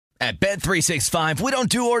At Bet365, we don't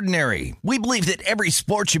do ordinary. We believe that every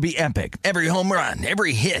sport should be epic. Every home run,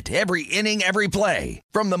 every hit, every inning, every play.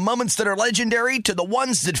 From the moments that are legendary to the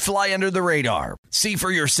ones that fly under the radar. See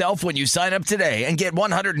for yourself when you sign up today and get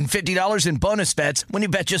 $150 in bonus bets when you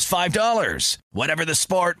bet just $5. Whatever the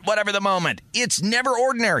sport, whatever the moment, it's never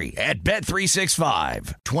ordinary at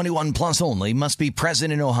Bet365. 21 plus only. Must be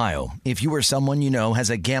present in Ohio. If you or someone you know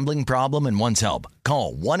has a gambling problem and wants help,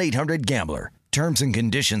 call 1-800-GAMBLER. Terms and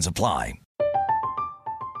conditions apply.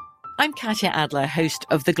 I'm Katya Adler, host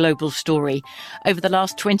of The Global Story. Over the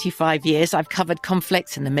last 25 years, I've covered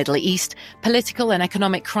conflicts in the Middle East, political and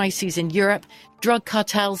economic crises in Europe, drug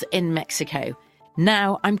cartels in Mexico.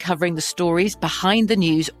 Now I'm covering the stories behind the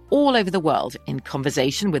news all over the world in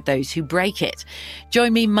conversation with those who break it.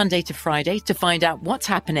 Join me Monday to Friday to find out what's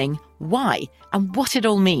happening, why, and what it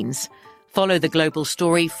all means. Follow The Global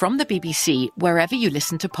Story from the BBC wherever you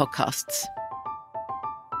listen to podcasts.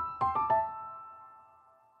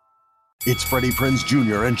 It's Freddie Prinze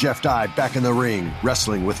Jr. and Jeff Dye back in the ring.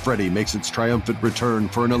 Wrestling with Freddie makes its triumphant return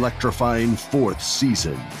for an electrifying 4th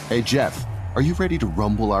season. Hey, Jeff, are you ready to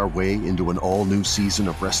rumble our way into an all-new season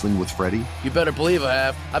of Wrestling with Freddie? You better believe I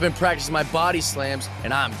have. I've been practicing my body slams,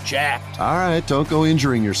 and I'm jacked. All right, don't go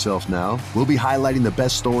injuring yourself now. We'll be highlighting the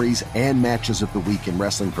best stories and matches of the week in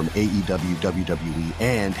wrestling from AEW, WWE,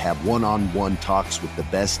 and have one-on-one talks with the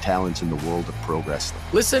best talents in the world of pro wrestling.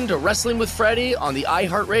 Listen to Wrestling with Freddie on the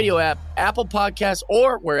iHeartRadio app, Apple Podcasts,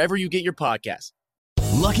 or wherever you get your podcasts.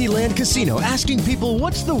 Lucky Land Casino, asking people,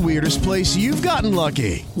 what's the weirdest place you've gotten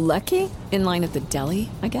lucky? Lucky? In line at the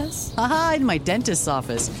deli, I guess? Aha, in my dentist's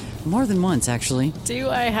office. More than once, actually. Do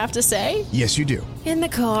I have to say? Yes, you do. In the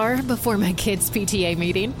car before my kids' PTA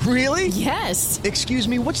meeting. Really? Yes. Excuse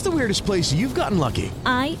me, what's the weirdest place you've gotten lucky?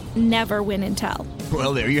 I never win and tell.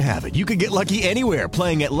 Well, there you have it. You can get lucky anywhere,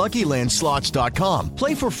 playing at LuckyLandSlots.com.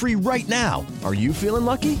 Play for free right now. Are you feeling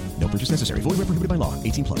lucky? No purchase necessary. Void where prohibited by law.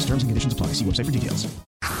 18 plus. Terms and conditions apply. See website for details.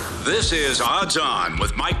 This is Odds On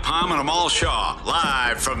with Mike Palm and Amal Shaw,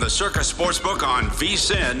 live from the Circa Sportsbook on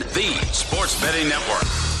VSiN, the sports betting network.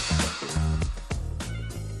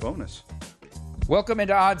 Bonus. Welcome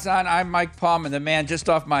into Odds On. I'm Mike Palm, and the man just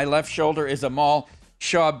off my left shoulder is Amal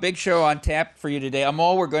Shaw. Big show on tap for you today.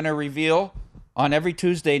 Amal, we're going to reveal on every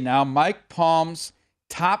Tuesday now Mike Palm's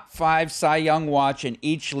top 5 Cy Young watch in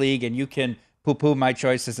each league, and you can poo-poo my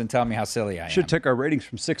choices and tell me how silly I am. Should take our ratings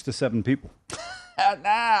from 6 to 7 people.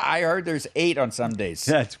 I heard there's 8 on some days.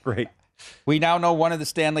 That's great. We now know one of the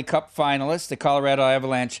Stanley Cup finalists, the Colorado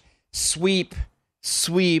Avalanche, sweep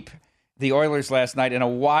the Oilers last night in a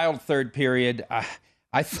wild third period.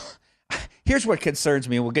 Here's what concerns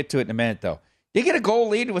me. We'll get to it in a minute, though. You get a goal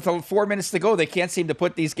lead with 4 minutes to go. They can't seem to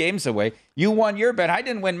put these games away. You won your bet. I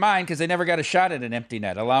didn't win mine because they never got a shot at an empty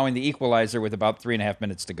net, allowing the equalizer with about 3.5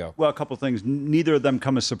 minutes to go. Well, a couple things. Neither of them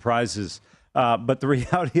come as surprises. But the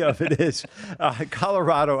reality of it is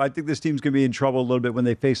Colorado, I think this team's going to be in trouble a little bit when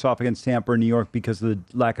they face off against Tampa or New York because of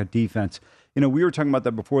the lack of defense. You know, we were talking about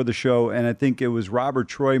that before the show, and I think it was Robert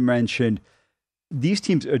Troy mentioned these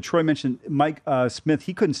teams. Troy mentioned Mike Smith.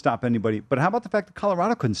 He couldn't stop anybody. But how about the fact that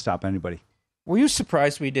Colorado couldn't stop anybody? Were you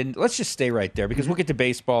surprised we didn't? Let's just stay right there because we'll get to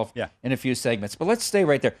baseball in a few segments. But let's stay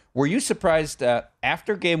right there. Were you surprised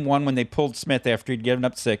after game 1 when they pulled Smith after he'd given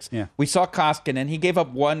up 6? Yeah. We saw Koskinen. He gave up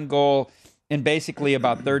 1 goal in basically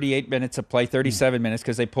about 38 minutes of play, 37 minutes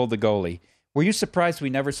because they pulled the goalie. Were you surprised we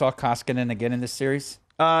never saw Koskinen again in this series?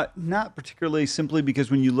 Not particularly, simply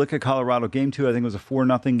because when you look at Colorado, game 2, I think it was a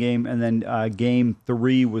 4-0 game, and then game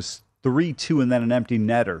 3 was 3-2 and then an empty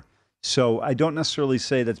netter. So I don't necessarily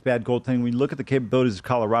say that's bad goaltending. When you look at the capabilities of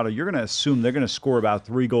Colorado, you're going to assume they're going to score about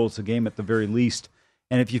 3 goals a game at the very least.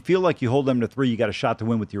 And if you feel like you hold them to 3, you got a shot to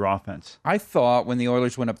win with your offense. I thought when the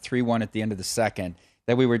Oilers went up 3-1 at the end of the second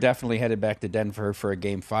that we were definitely headed back to Denver for a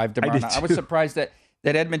game 5 tomorrow night. I was surprised that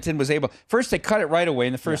Edmonton was able. First, they cut it right away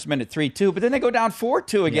in the first minute, 3-2, but then they go down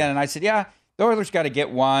 4-2 again. And I said, the Oilers got to get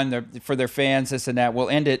one for their fans, this and that. We'll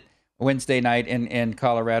end it Wednesday night in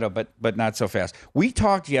Colorado, but not so fast. We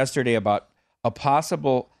talked yesterday about a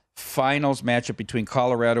possible finals matchup between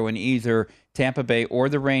Colorado and either Tampa Bay or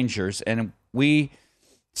the Rangers, and we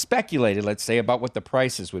speculated, let's say, about what the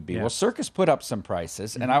prices would be. Yeah. Well, Circus put up some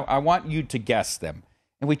prices, and I want you to guess them.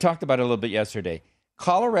 And we talked about it a little bit yesterday.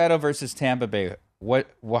 Colorado versus Tampa Bay.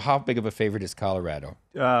 How big of a favorite is Colorado?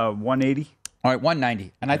 180. All right,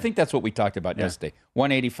 190. And I think that's what we talked about yesterday.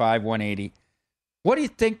 185, 180. What do you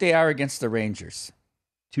think they are against the Rangers?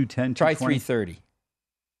 210, Try 330.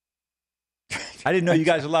 I didn't know you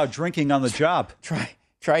guys allowed drinking on the job. Try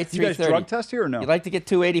 330. You guys drug test here or no? You'd like to get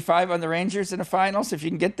 285 on the Rangers in the finals if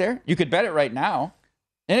you can get there? You could bet it right now.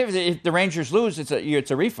 And if the Rangers lose, it's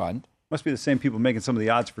a refund. Must be the same people making some of the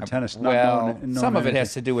odds for tennis. Some of it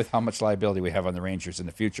has to do with how much liability we have on the Rangers in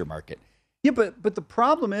the future market. Yeah, but the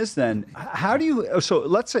problem is then, how do you? So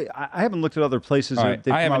let's say I haven't looked at other places. Right.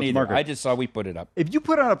 I haven't either. I just saw we put it up. If you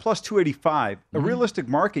put on a plus 285, a realistic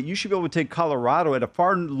market, you should be able to take Colorado at a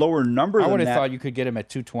far lower number. I would have thought you could get them at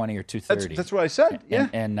 220 or 230. That's what I said. Yeah,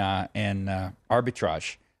 and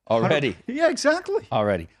arbitrage already. Yeah, exactly.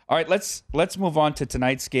 Already. All right, let's move on to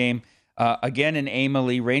tonight's game. Again in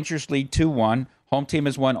Amalie, Rangers lead 2-1. Home team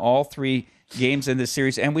has won all 3 games in this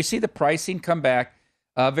series, and we see the pricing come back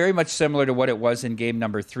very much similar to what it was in game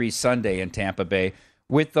number 3 Sunday in Tampa Bay,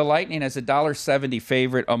 with the Lightning as a $1.70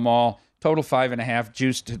 favorite, Amal, total 5.5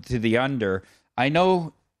 juice to the under. I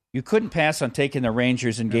know you couldn't pass on taking the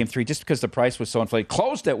Rangers in game 3 just because the price was so inflated.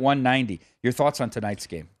 Closed at 190. Your thoughts on tonight's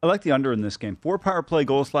game? I like the under in this game. 4 power play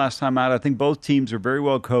goals last time out. I think both teams are very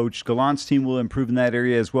well coached. Gallant's team will improve in that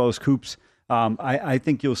area as well as Coop's. I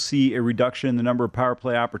think you'll see a reduction in the number of power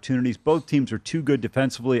play opportunities. Both teams are too good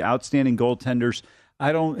defensively, outstanding goaltenders.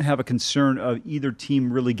 I don't have a concern of either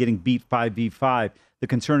team really getting beat 5v5. The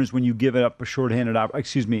concern is when you give it up a shorthanded,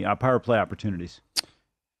 power play opportunities.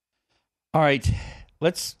 All right,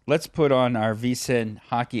 let's put on our VSiN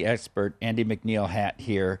hockey expert Andy McNeil hat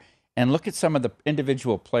here and look at some of the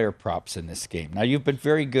individual player props in this game. Now, you've been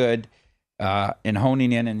very good in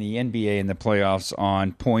honing in the NBA in the playoffs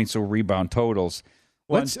on points or rebound totals.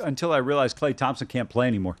 Until I realized Klay Thompson can't play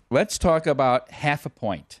anymore. Let's talk about half a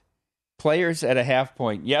point. Players at a half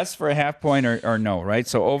point. Yes for a half point or no, right?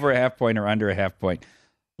 So over a half point or under a half point.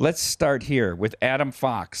 Let's start here with Adam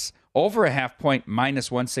Fox. Over a half point,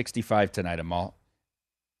 minus 165 tonight, Amal.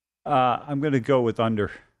 I'm going to go with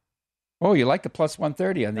under. Oh, you like the plus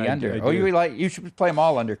 130 on the under. You should play them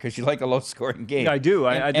all under because you like a low-scoring game. Yeah, I do.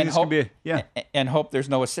 I think it's going to be and hope there's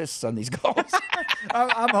no assists on these goals.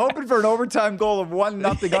 I'm hoping for an overtime goal of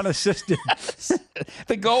 1-0 unassisted.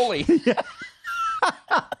 The goalie. Yeah.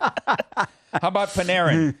 How about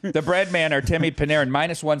Panarin? The bread man, Artemi Panarin,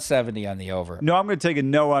 minus 170 on the over. No, I'm going to take a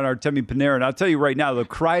no on Artemi Panarin. I'll tell you right now, the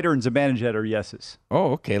Kreider and Zibanejad are yeses.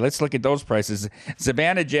 Oh, okay. Let's look at those prices.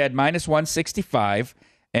 Zibanejad, minus 165,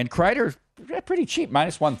 and Kreider, pretty cheap,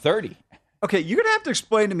 minus 130. Okay, you're going to have to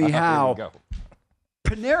explain to me how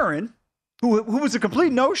Panarin, who was a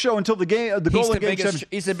complete no-show until the game, goal in Game 7.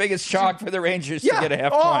 He's the biggest chalk for the Rangers to get a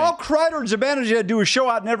half point. All Kreider and Zibanejad do is show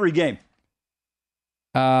out in every game.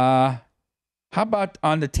 How about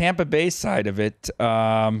on the Tampa Bay side of it?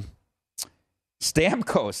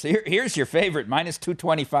 Stamkos. Here's your favorite, minus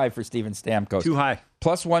 225 for Steven Stamkos. Too high.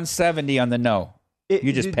 Plus 170 on the no.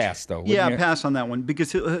 You just passed, though. Yeah, pass on that one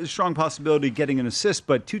because a strong possibility of getting an assist,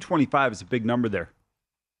 but 225 is a big number there.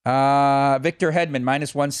 Victor Hedman,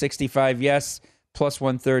 minus 165, yes. Plus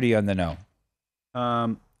 130 on the no.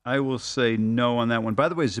 I will say no on that one. By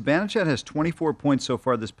the way, Zibanejad has 24 points so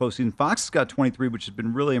far this postseason. Fox has got 23, which has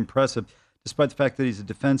been really impressive, despite the fact that he's a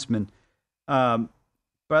defenseman. By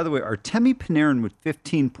the way, Artemi Panarin with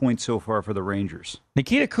 15 points so far for the Rangers.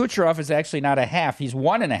 Nikita Kucherov is actually not a half. He's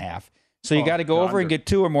 1.5. So you got to go over and get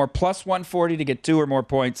 2 or more. Plus 140 to get 2 or more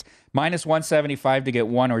points. Minus 175 to get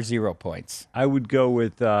 1 or 0 points. I would go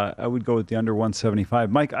with the under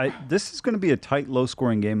 175. Mike, this is going to be a tight,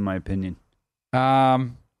 low-scoring game in my opinion.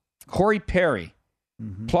 Corey Perry,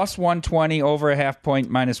 plus 120 over a half point,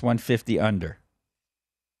 minus 150 under.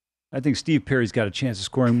 I think Steve Perry's got a chance of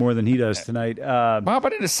scoring more than he does tonight. How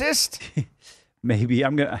about an assist? Maybe.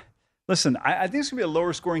 Listen, I think it's going to be a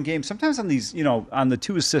lower scoring game. Sometimes on these, on the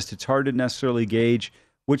 2 assists, it's hard to necessarily gauge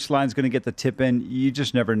which line's going to get the tip in. You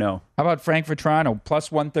just never know. How about Frank Vatrano,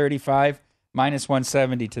 plus 135, minus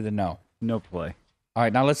 170 to the no? No play. All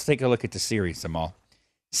right, now let's take a look at the series, Amal.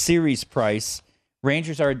 Series price.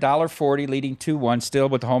 Rangers are $1.40, leading 2-1, still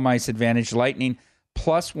with the home ice advantage. Lightning,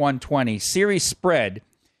 plus 120. Series spread.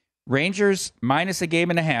 Rangers, minus a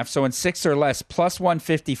game and a half, so in 6 or less, plus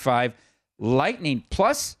 155. Lightning,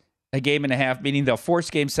 plus a game and a half, meaning they'll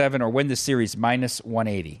force Game 7 or win the series, minus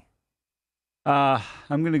 180. I'm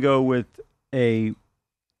going to go with a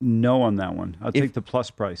no on that one. I'll take the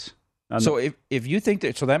plus price. So if you think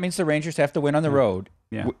that, so that means the Rangers have to win on the road.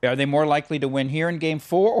 Yeah. Are they more likely to win here in Game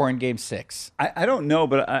 4 or in Game 6? I don't know,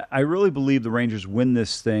 but I really believe the Rangers win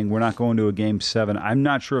this thing. We're not going to a Game 7. I'm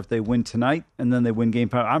not sure if they win tonight and then they win Game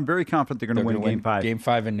 5. I'm very confident they're going to win Game 5. Game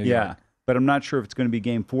 5 in New York. Yeah, but I'm not sure if it's going to be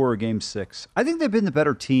Game 4 or Game 6. I think they've been the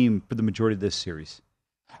better team for the majority of this series.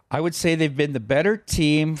 I would say they've been the better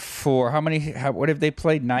team for what have they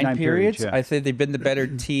played? 9 periods? Yeah. I think they've been the better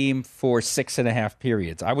team for 6.5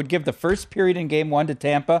 periods. I would give the first period in Game 1 to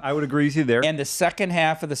Tampa. I would agree with you there. And the second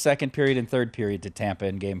half of the second period and third period to Tampa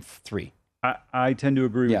in Game 3. I tend to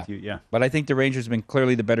agree with you, yeah. But I think the Rangers have been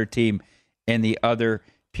clearly the better team in the other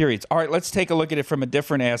periods. All right, let's take a look at it from a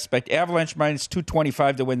different aspect. Avalanche minus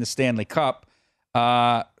 225 to win the Stanley Cup.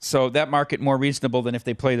 So that market more reasonable than if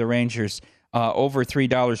they play the Rangers. Over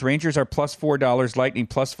 $3. Rangers are plus $4. Lightning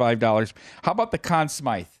plus $5. How about the Conn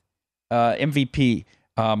Smythe MVP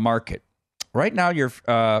market? Right now, your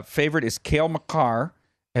favorite is Cale Makar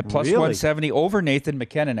at plus 170 over Nathan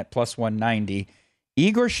McKinnon at plus 190.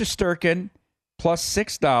 Igor Shesterkin plus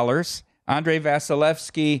 $6. Andrei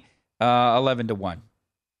Vasilevsky 11-1.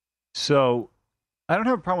 So I don't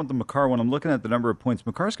have a problem with the Makar one. I'm looking at the number of points.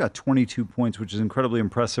 Makar's got 22 points, which is incredibly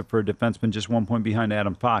impressive for a defenseman, just 1 point behind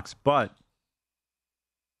Adam Fox. But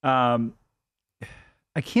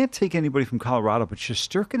I can't take anybody from Colorado, but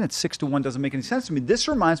Shesterkin at 6-1 doesn't make any sense to me. This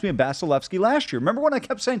reminds me of Vasilevsky last year. Remember when I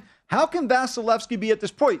kept saying, how can Vasilevsky be at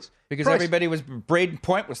this point? Because everybody was, Braden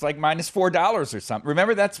Point was like minus $4 or something.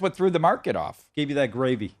 Remember, that's what threw the market off. Gave you that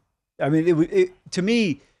gravy. I mean, to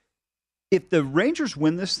me, if the Rangers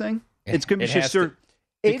win this thing, it's going to be Shesterkin.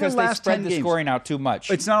 Because they spread the scoring out too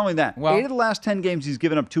much. It's not only that. 8 of the last 10 games, he's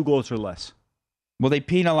given up 2 goals or less. Will they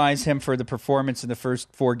penalize him for the performance in the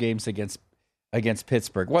first 4 games against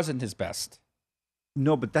Pittsburgh? Wasn't his best.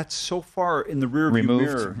 No, but that's so far in the rearview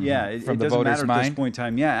mirror. Yeah, it doesn't matter at this point in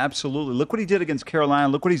time. Yeah, absolutely. Look what he did against Carolina.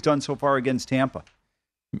 Look what he's done so far against Tampa.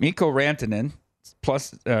 Mikko Rantanen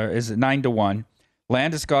plus is 9-1.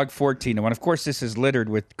 Landeskog 14-1. Of course, this is littered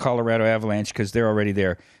with Colorado Avalanche because they're already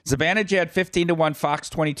there. Zibanejad 15-1. Fox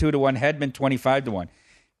 22-1. Hedman 25-1.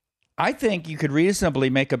 I think you could reasonably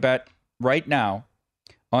make a bet right now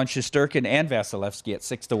on Shesterkin and Vasilevsky at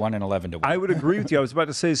 6-1 and 11-1. I would agree with you. I was about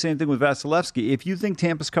to say the same thing with Vasilevsky. If you think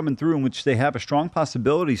Tampa's coming through, in which they have a strong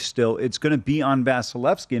possibility still, it's going to be on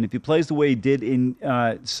Vasilevsky. And if he plays the way he did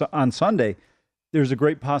on Sunday, there's a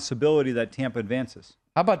great possibility that Tampa advances.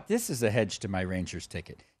 How about this as a hedge to my Rangers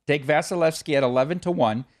ticket? Take Vasilevsky at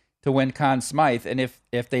 11-1 to win Conn Smythe, and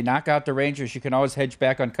if they knock out the Rangers, you can always hedge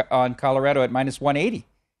back on Colorado at minus 180.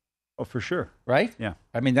 Oh, for sure. Right? Yeah.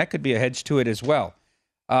 I mean, that could be a hedge to it as well.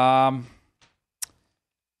 Remember,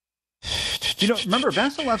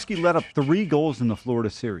 Vasilevsky let up 3 goals in the Florida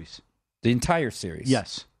series. The entire series?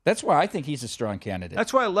 Yes. That's why I think he's a strong candidate.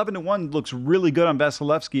 That's why 11-1 looks really good on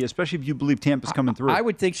Vasilevsky, especially if you believe Tampa's coming through. I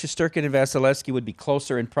would think Shesterkin and Vasilevsky would be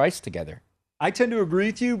closer in price together. I tend to agree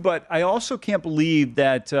with you, but I also can't believe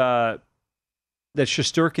that that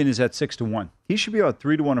Shesterkin is at 6-1. He should be about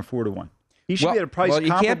 3-1 or 4-1. He should be at a price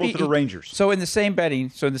comparable to the Rangers. So in the same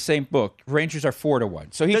book, Rangers are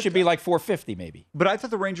 4-1. So he should be like 450 maybe. But I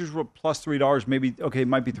thought the Rangers were plus $3. Maybe it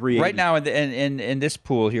might be $3.80. Right now in this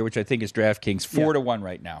pool here, which I think is DraftKings, 4-1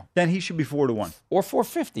 right now. Then he should be 4-1 or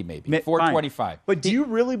 450 maybe. 425. But do you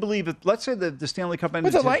really believe that? Let's say the Stanley Cup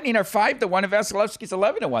ended. But the Lightning are 5-1 and Vasilevsky's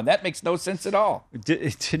 11-1. That makes no sense at all. It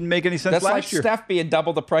didn't make any sense last year. That's like Steph being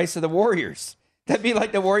double the price of the Warriors. That'd be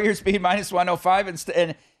like the Warriors being minus 105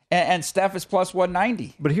 and Steph is plus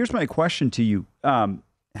 190. But here's my question to you: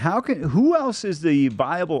 who else is the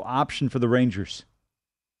viable option for the Rangers?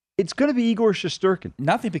 It's going to be Igor Shesterkin.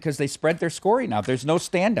 Nothing, because they spread their scoring out. There's no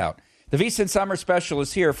standout. The VSiN Summer Special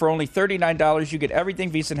is here. For only $39, you get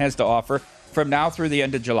everything VSiN has to offer from now through the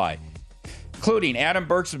end of July, including Adam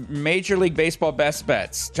Burke's Major League Baseball best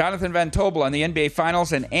bets, Jonathan Van Tobel on the NBA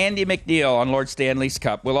Finals, and Andy McNeil on Lord Stanley's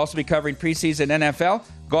Cup. We'll also be covering preseason NFL,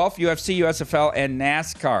 golf, UFC, USFL, and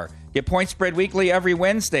NASCAR. Get Point Spread weekly every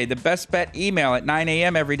Wednesday. The best bet email at 9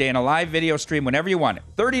 a.m. every day, and a live video stream whenever you want it.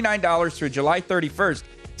 $39 through July 31st.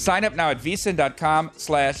 Sign up now at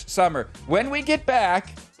vsin.com/summer. When we get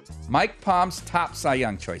back, Mike Palm's top Cy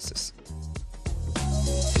Young choices.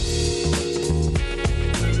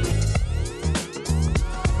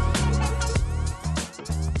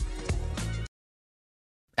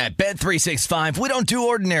 At Bet365, we don't do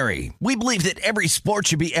ordinary. We believe that every sport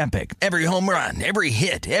should be epic. Every home run, every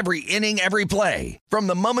hit, every inning, every play. From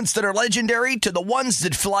the moments that are legendary to the ones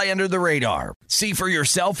that fly under the radar. See for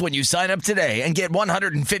yourself when you sign up today and get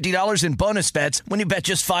 $150 in bonus bets when you bet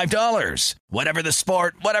just $5. Whatever the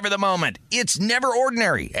sport, whatever the moment, it's never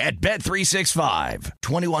ordinary at Bet365.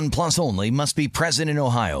 21 plus only. Must be present in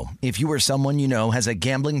Ohio. If you or someone you know has a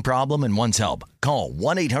gambling problem and wants help, call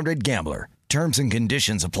 1-800-GAMBLER. Terms and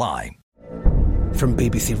conditions apply. From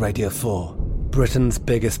BBC Radio 4, Britain's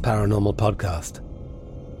biggest paranormal podcast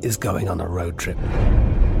is going on a road trip.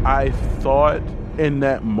 I thought in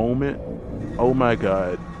that moment, oh my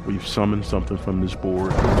God, we've summoned something from this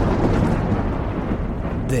board.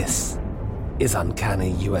 This is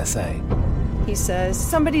Uncanny USA. He says,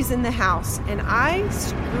 somebody's in the house, and I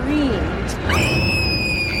screamed.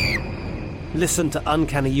 Listen to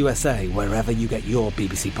Uncanny USA wherever you get your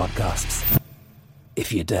BBC podcasts,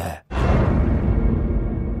 if you dare.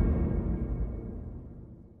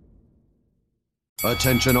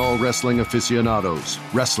 Attention all wrestling aficionados.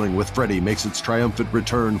 Wrestling with Freddie makes its triumphant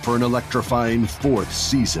return for an electrifying 4th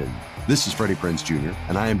season. This is Freddie Prinze Jr.,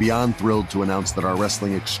 and I am beyond thrilled to announce that our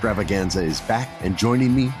wrestling extravaganza is back, and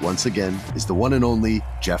joining me once again is the one and only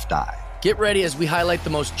Jeff Dye. Get ready as we highlight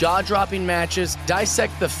the most jaw-dropping matches,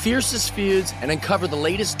 dissect the fiercest feuds, and uncover the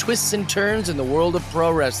latest twists and turns in the world of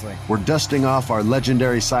pro wrestling. We're dusting off our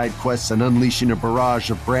legendary side quests and unleashing a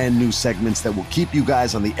barrage of brand new segments that will keep you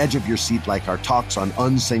guys on the edge of your seat like our talks on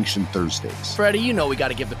Unsanctioned Thursdays. Freddie, you know we got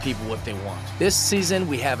to give the people what they want. This season,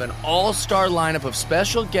 we have an all-star lineup of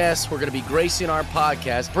special guests who are going to be gracing our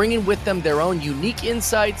podcast, bringing with them their own unique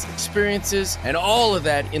insights, experiences, and all of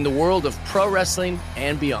that in the world of pro wrestling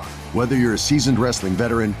and beyond. Whether you're a seasoned wrestling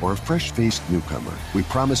veteran or a fresh-faced newcomer, we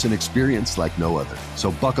promise an experience like no other.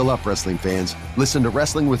 So buckle up, wrestling fans. Listen to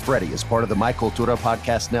Wrestling with Freddie as part of the My Cultura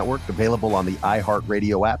Podcast Network, available on the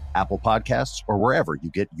iHeartRadio app, Apple Podcasts, or wherever you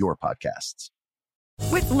get your podcasts.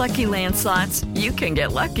 With Lucky Land Slots, you can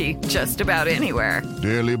get lucky just about anywhere.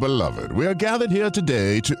 Dearly beloved, we are gathered here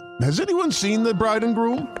today to... Has anyone seen the bride and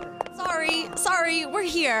groom? Sorry, we're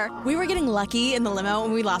here. We were getting lucky in the limo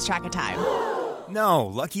and we lost track of time. No,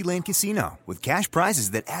 Lucky Land Casino, with cash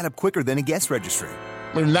prizes that add up quicker than a guest registry.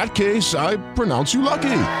 In that case, I pronounce you lucky.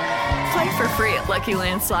 Play for free at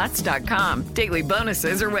LuckyLandSlots.com. Daily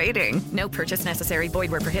bonuses are waiting. No purchase necessary.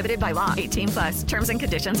 Void where prohibited by law. 18+. Terms and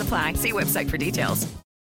conditions apply. See website for details.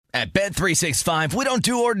 At Bet365, we don't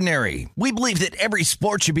do ordinary. We believe that every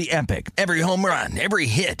sport should be epic. Every home run, every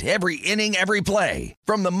hit, every inning, every play.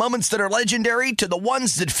 From the moments that are legendary to the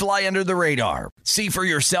ones that fly under the radar. See for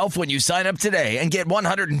yourself when you sign up today and get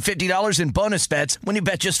 $150 in bonus bets when you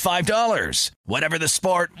bet just $5. Whatever the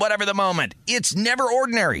sport, whatever the moment, it's never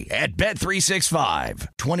ordinary at Bet365.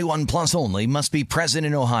 21 plus only. Must be present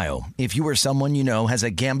in Ohio. If you or someone you know has a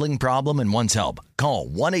gambling problem and wants help, call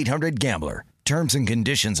 1-800-GAMBLER. Terms and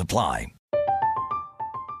conditions apply.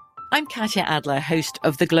 I'm Katya Adler, host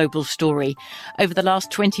of The Global Story. Over the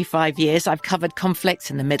last 25 years, I've covered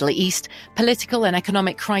conflicts in the Middle East, political and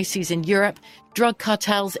economic crises in Europe, drug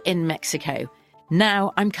cartels in Mexico.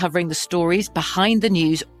 Now I'm covering the stories behind the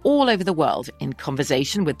news all over the world in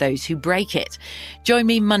conversation with those who break it. Join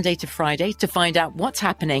me Monday to Friday to find out what's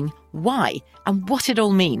happening, why, and what it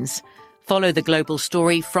all means. Follow The Global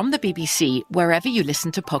Story from the BBC wherever you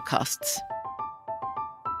listen to podcasts.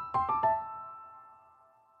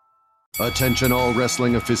 Attention all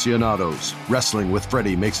wrestling aficionados. Wrestling with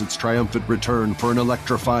Freddie makes its triumphant return for an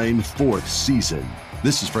electrifying 4th season.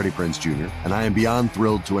 This is Freddie Prinze Jr., and I am beyond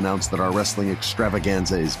thrilled to announce that our wrestling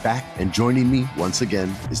extravaganza is back, and joining me once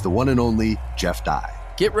again is the one and only Jeff Dye.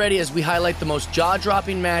 Get ready as we highlight the most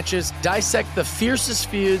jaw-dropping matches, dissect the fiercest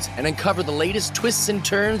feuds, and uncover the latest twists and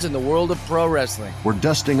turns in the world of pro wrestling. We're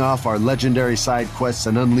dusting off our legendary side quests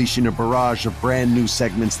and unleashing a barrage of brand new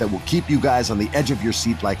segments that will keep you guys on the edge of your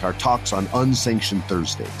seat like our talks on Unsanctioned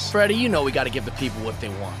Thursdays. Freddie, you know we got to give the people what they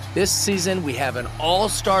want. This season, we have an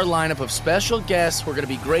all-star lineup of special guests who are going to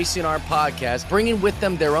be gracing our podcast, bringing with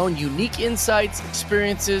them their own unique insights,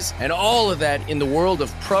 experiences, and all of that in the world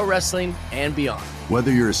of pro wrestling and beyond.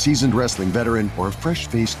 Whether you're a seasoned wrestling veteran or a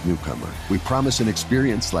fresh-faced newcomer, we promise an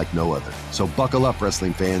experience like no other. So buckle up,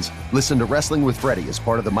 wrestling fans. Listen to Wrestling with Freddie as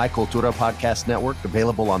part of the My Cultura Podcast Network,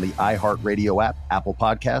 available on the iHeartRadio app, Apple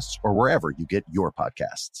Podcasts, or wherever you get your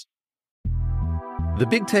podcasts. The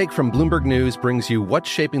Big Take from Bloomberg News brings you what's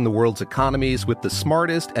shaping the world's economies with the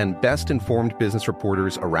smartest and best-informed business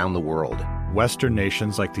reporters around the world. Western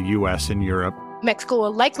nations like the U.S. and Europe. Mexico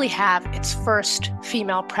will likely have its first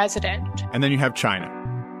female president. And then you have China.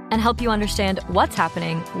 And help you understand what's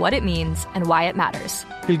happening, what it means, and why it matters.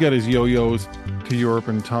 He'll get his yo-yos to Europe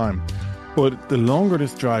in time. But the longer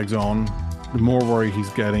this drags on, the more worry he's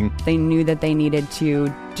getting. They knew that they needed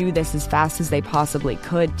to do this as fast as they possibly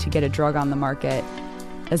could to get a drug on the market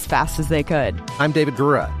as fast as they could. I'm David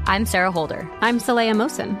Gura. I'm Sarah Holder. I'm Saleha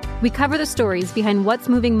Mohsen. We cover the stories behind what's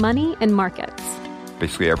moving money and markets.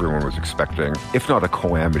 Basically, everyone was expecting, if not a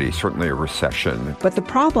calamity, certainly a recession. But the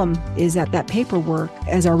problem is that paperwork,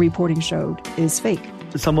 as our reporting showed, is fake.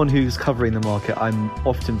 As someone who's covering the market, I'm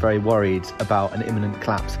often very worried about an imminent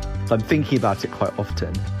collapse. So I'm thinking about it quite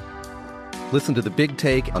often. Listen to The Big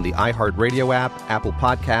Take on the iHeartRadio app, Apple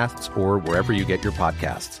Podcasts, or wherever you get your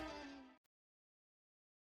podcasts.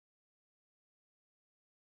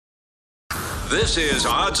 This is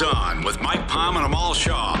Odds On with Mike Palm and Amal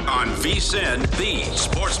Shaw on VSiN, the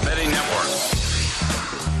Sports Betting Network.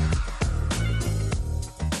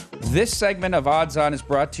 This segment of Odds On is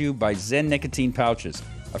brought to you by Zen Nicotine Pouches,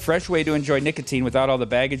 a fresh way to enjoy nicotine without all the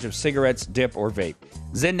baggage of cigarettes, dip, or vape.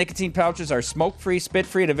 Zen Nicotine Pouches are smoke-free,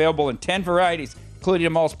 spit-free, and available in 10 varieties, including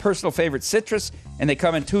Amal's personal favorite, citrus, and they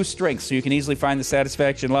come in 2 strengths, so you can easily find the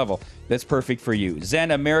satisfaction level that's perfect for you.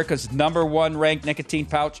 Zen, America's #1 ranked nicotine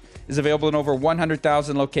pouch, is available in over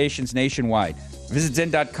 100,000 locations nationwide. Visit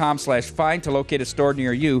zen.com/find to locate a store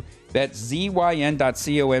near you. That's zyn.com/find.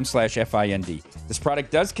 This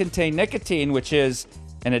product does contain nicotine, which is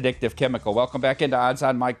an addictive chemical. Welcome back into Odds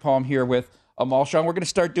On. Mike Palm here with Amal Shaw. We're going to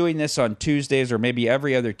start doing this on Tuesdays or maybe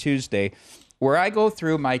every other Tuesday, where I go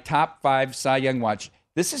through my top 5 Cy Young watch.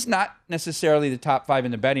 This is not necessarily the top 5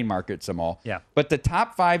 in the betting markets, Amal. Yeah. But the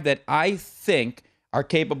top 5 that I think are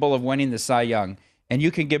capable of winning the Cy Young. And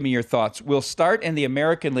you can give me your thoughts. We'll start in the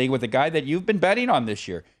American League with a guy that you've been betting on this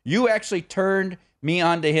year. You actually turned me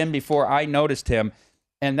on to him before I noticed him.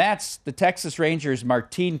 And that's the Texas Rangers'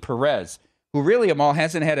 Martin Perez, who really, Amal,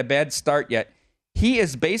 hasn't had a bad start yet. He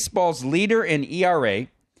is baseball's leader in ERA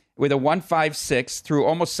with a 1.56 through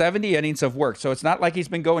almost 70 innings of work. So it's not like he's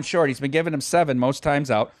been going short. He's been giving him 7 most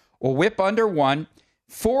times out. A whip under 1.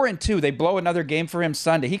 4-2. They blow another game for him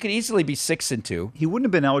Sunday. He could easily be 6-2. He wouldn't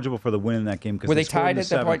have been eligible for the win in that game because were they tied at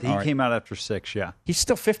that point? He came out after 6. Yeah, he's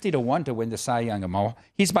still 50-1 to win the Cy Young. Amal.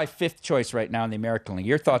 He's my 5th choice right now in the American League.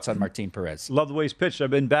 Your thoughts on Martin Perez? Love the way he's pitched. I've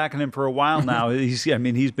been backing him for a while now. He's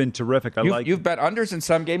been terrific. You've bet unders in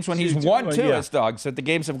some games when he's won too. His dogs. So the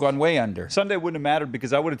games have gone way under. Sunday wouldn't have mattered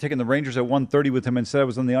because I would have taken the Rangers at 130 with him instead. I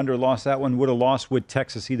was on the under. Lost that one. Would have lost with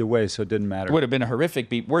Texas either way, so it didn't matter. It would have been a horrific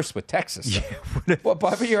beat. Worse with Texas. Yeah, well,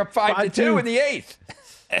 but you're up 5-2 in the 8th.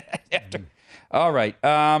 All right.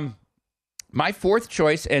 My 4th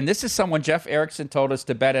choice, and this is someone Jeff Erickson told us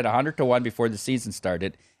to bet at 100-1 before the season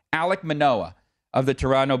started, Alek Manoah of the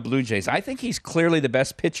Toronto Blue Jays. I think he's clearly the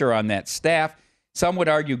best pitcher on that staff. Some would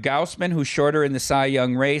argue Gausman, who's shorter in the Cy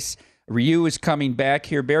Young race. Ryu is coming back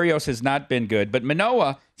here. Berrios has not been good. But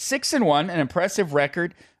Manoah, 6-1, an impressive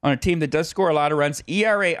record on a team that does score a lot of runs.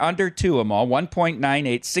 ERA under 2, Amal,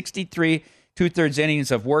 1.98, 63 2/3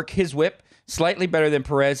 innings of work. His whip, slightly better than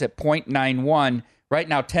Perez at .91. Right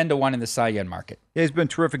now, 10-1 in the Cy Young market. Yeah, he's been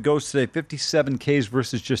terrific. Goes today, 57 Ks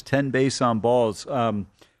versus just 10 base on balls.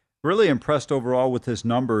 Really impressed overall with his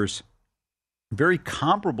numbers. Very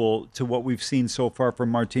comparable to what we've seen so far from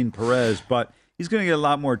Martin Perez, but he's going to get a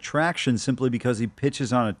lot more traction simply because he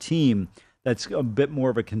pitches on a team that's a bit more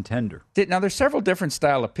of a contender. Now, there's several different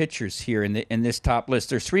style of pitchers here in this top list.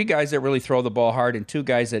 There's 3 guys that really throw the ball hard and 2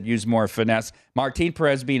 guys that use more finesse. Martin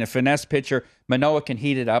Perez being a finesse pitcher. Manoah can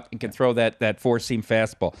heat it up and can throw that 4-seam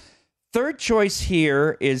fastball. 3rd choice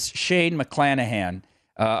here is Shane McClanahan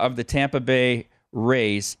of the Tampa Bay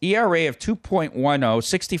Rays. ERA of 2.10,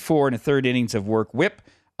 64 1/3 innings of work. Whip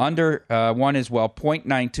under 1 as well,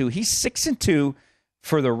 .92. He's 6-2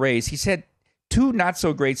 for the Rays. He's had 2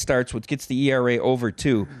 not-so-great starts, which gets the ERA over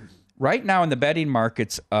 2. Right now in the betting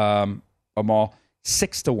markets, Amal,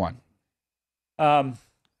 6-1.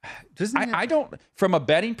 I don't, from a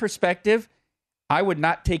betting perspective, I would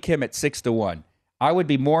not take him at 6-1. I would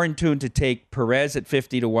be more in tune to take Perez at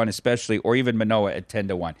 50-1 especially, or even Manoah at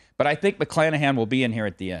 10-1. But I think McClanahan will be in here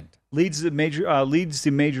at the end. Leads the major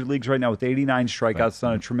leagues right now with 89 strikeouts. Right.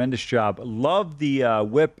 Done a tremendous job. Love the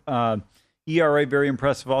whip. ERA, very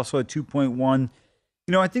impressive, also at 2.1.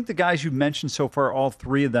 I think the guys you've mentioned so far, all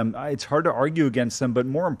 3 of them, it's hard to argue against them, but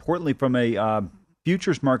more importantly, from a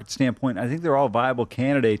futures market standpoint, I think they're all viable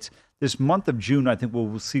candidates. This month of June, I think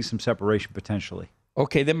we'll see some separation potentially.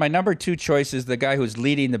 Okay, then my number 2 choice is the guy who's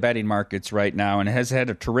leading the betting markets right now and has had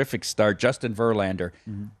a terrific start, Justin Verlander.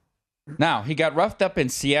 Mm-hmm. Now, he got roughed up in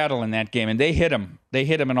Seattle in that game, and they hit him. They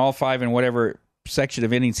hit him in all 5 in whatever section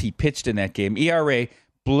of innings he pitched in that game. ERA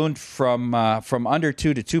ballooned from under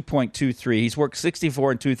 2 to 2.23. He's worked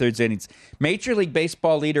 64 2/3 innings. Major League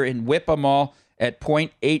Baseball leader in whip them all at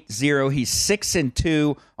 .80. He's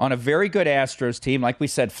 6-2 on a very good Astros team. Like we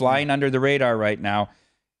said, flying under the radar right now.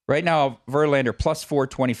 Right now, Verlander plus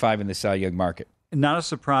 425 in the Cy Young market. Not a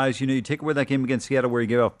surprise. You take away that game against Seattle where he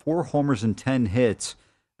gave up 4 homers and 10 hits.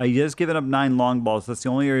 He has given up 9 long balls. That's the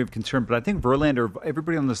only area of concern. But I think Verlander,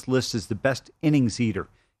 everybody on this list, is the best innings eater.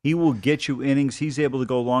 He will get you innings. He's able to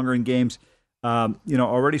go longer in games.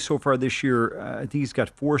 Already so far this year, I think he's got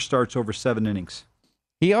 4 starts over 7 innings.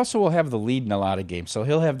 He also will have the lead in a lot of games, so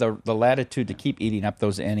he'll have the latitude to keep eating up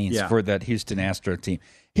those innings for that Houston Astro team.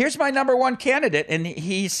 Here's my number 1 candidate, and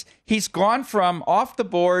he's gone from off the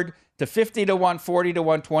board to 50-1,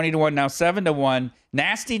 40-1, 20-1, now 7-1.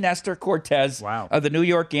 Nasty Nestor Cortez of the New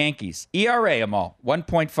York Yankees. ERA, Amal,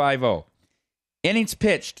 1.50. Innings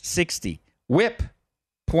pitched, 60. Whip,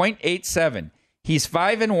 .87. He's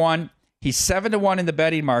 5-1. He's 7-1 in the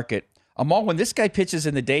betting market. Amal, when this guy pitches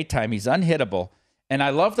in the daytime, he's unhittable. And I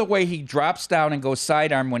love the way he drops down and goes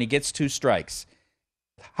sidearm when he gets 2 strikes.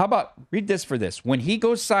 How about, read this for this. When he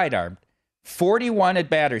goes sidearm, 41 at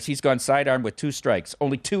batters, he's gone sidearm with 2 strikes.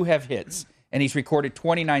 Only 2 have hits. And he's recorded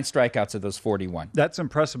 29 strikeouts of those 41. That's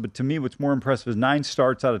impressive. But to me, what's more impressive is 9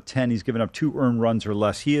 starts out of 10. He's given up 2 earned runs or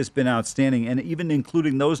less. He has been outstanding. And even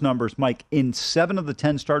including those numbers, Mike, in 7 of the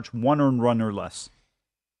 10 starts, 1 earned run or less.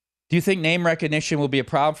 Do you think name recognition will be a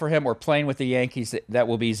problem for him, or playing with the Yankees that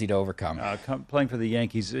will be easy to overcome? Playing for the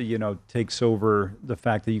Yankees, takes over the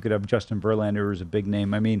fact that you could have Justin Verlander, who's a big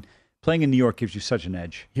name. I mean, playing in New York gives you such an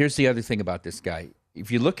edge. Here's the other thing about this guy.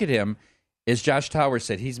 If you look at him, as Josh Towers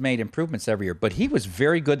said, he's made improvements every year, but he was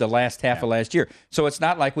very good the last half of last year. So it's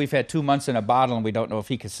not like we've had 2 months in a bottle and we don't know if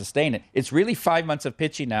he can sustain it. It's really 5 months of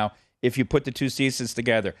pitching now if you put the 2 seasons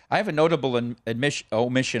together. I have a notable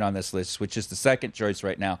omission on this list, which is the second choice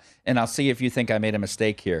right now, and I'll see if you think I made a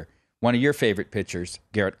mistake here. One of your favorite pitchers,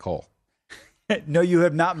 Garrett Cole. No, you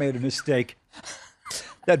have not made a mistake.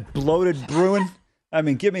 That bloated Bruin. I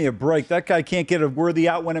mean, give me a break. That guy can't get a worthy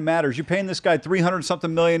out when it matters. You're paying this guy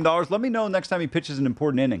 $300-something million. Let me know next time he pitches an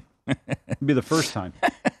important inning. It'll be the first time.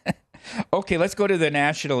 Okay, let's go to the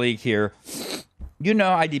National League here.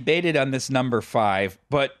 I debated on this number 5,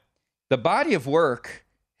 but the body of work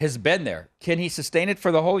has been there. Can he sustain it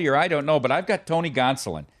for the whole year? I don't know, but I've got Tony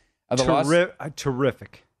Gonsolin.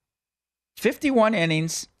 Terrific. 51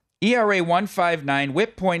 innings, ERA 1.59,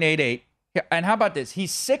 WHIP .88. And how about this?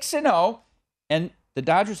 He's 6-0, and the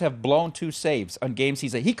Dodgers have blown 2 saves on games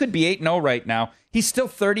he could be 8-0 right now. He's still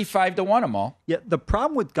 35-1 them all. Yeah, the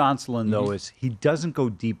problem with Gonsolin, though, is he doesn't go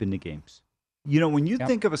deep into games. When you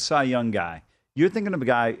think of a Cy Young guy, you're thinking of a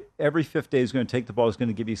guy every 5th day is going to take the ball, is going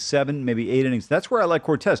to give you 7, maybe 8 innings. That's where I like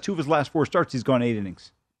Cortez. 2 of his last 4 starts, he's gone 8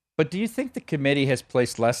 innings. But do you think the committee has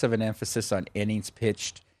placed less of an emphasis on innings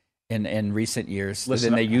pitched in recent years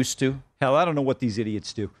than they used to? Hell, I don't know what these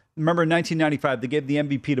idiots do. Remember in 1995, they gave the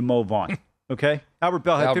MVP to Mo Vaughn. Okay? Albert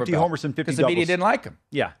Bell had 50 homers and 50 doubles. Because the media didn't like him.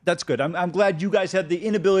 Yeah, that's good. I'm glad you guys had the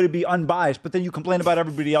inability to be unbiased, but then you complain about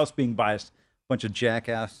everybody else being biased. Bunch of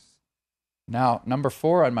jackass. Now, number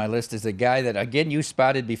 4 on my list is a guy that, again, you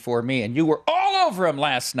spotted before me, and you were all over him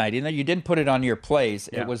last night, even though you didn't put it on your plays.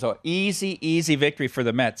 Yeah. It was an easy victory for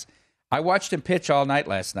the Mets. I watched him pitch all night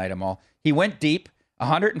last night, Amal. He went deep,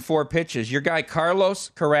 104 pitches. Your guy,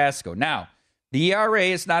 Carlos Carrasco. Now, the ERA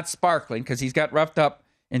is not sparkling because he's got roughed up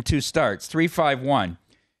in 2 starts, 3.51.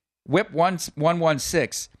 WHIP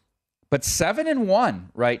 1.16. But 7-1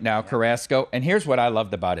 right now, Carrasco. And here's what I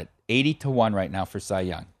loved about it. 80-1 right now for Cy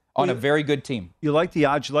Young. On a very good team. You like the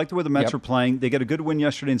odds. You like the way the Mets are playing. They got a good win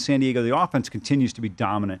yesterday in San Diego. The offense continues to be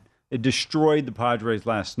dominant. It destroyed the Padres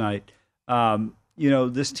last night.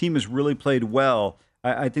 This team has really played well.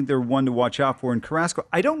 I think they're one to watch out for. And Carrasco,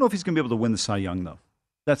 I don't know if he's going to be able to win the Cy Young, though.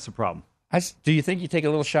 That's the problem. Do you think you take a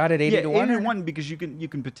little shot at 80-1? Yeah, 80-1 because you can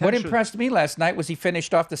potentially. What impressed me last night was he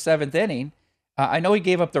finished off the 7th inning. I know he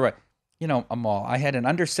gave up the right. Amal, I had an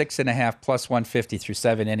under 6.5 plus 150 through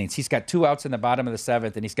 7 innings. He's got 2 outs in the bottom of the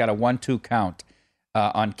 7th, and he's got a 1-2 count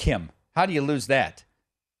on Kim. How do you lose that?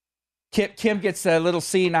 Kim gets a little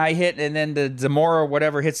C&I hit, and then the Zamora or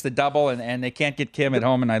whatever hits the double, and they can't get Kim at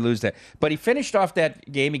home, and I lose that. But he finished off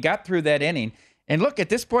that game. He got through that inning. And look, at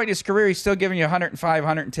this point in his career, he's still giving you 105,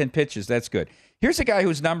 110 pitches. That's good. Here's a guy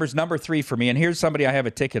whose number's number 3 for me, and here's somebody I have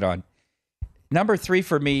a ticket on. Number 3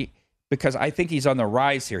 for me, because I think he's on the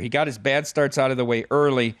rise here. He got his bad starts out of the way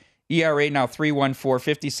early. ERA now 3.14,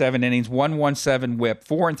 57 innings, 1.17 WHIP,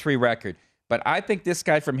 4-3 record. But I think this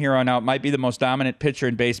guy from here on out might be the most dominant pitcher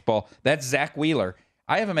in baseball. That's Zach Wheeler.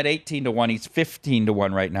 I have him at 18-1. He's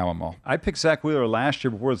 15-1 right now, Amal. I picked Zach Wheeler last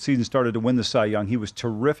year before the season started to win the Cy Young. He was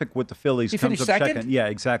terrific with the Phillies. He finished second? Yeah,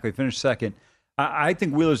 exactly. Finished second. I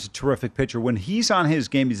think Wheeler's a terrific pitcher. When he's on his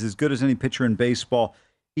game, he's as good as any pitcher in baseball.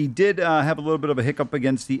 He did have a little bit of a hiccup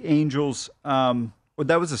against the Angels.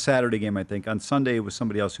 That was a Saturday game, I think. On Sunday, it was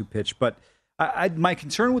somebody else who pitched. But my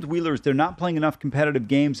concern with Wheeler is they're not playing enough competitive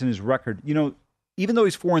games in his record. Even though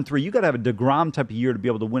he's 4-3, you got to have a DeGrom type of year to be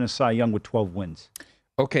able to win a Cy Young with 12 wins.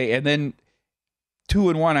 Okay, and then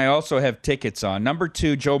 2-1, I also have tickets on. Number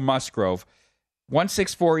 2, Joe Musgrove.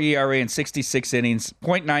 1.64 ERA in 66 innings,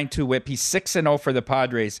 .92 WHIP. He's 6-0 for the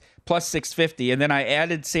Padres, plus 650. And then I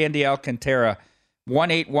added Sandy Alcantara,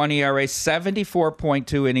 1.81 ERA,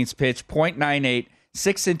 74.2 innings pitched, .98,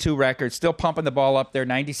 6-2 record. Still pumping the ball up there,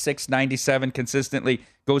 96, 97 consistently.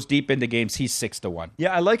 Goes deep into games. He's 6-1.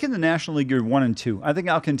 Yeah, I like in the National League you're 1-2. I think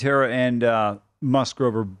Alcantara and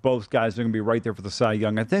Musgrove, both guys are going to be right there for the Cy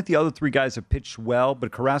Young. I think the other three guys have pitched well,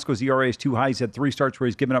 but Carrasco's ERA is too high. He's had 3 starts where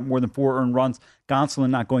he's given up more than 4 earned runs. Gonsolin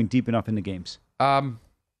not going deep enough into games.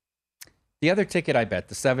 The other ticket I bet,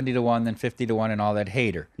 the 70-1, then 50-1 and all that,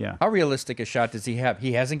 Hader. Yeah. How realistic a shot does he have?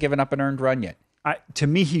 He hasn't given up an earned run yet. To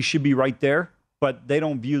me, he should be right there, but they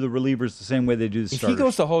don't view the relievers the same way they do the starters. If he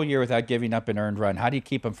goes the whole year without giving up an earned run, how do you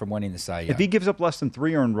keep him from winning the Cy Young? If he gives up less than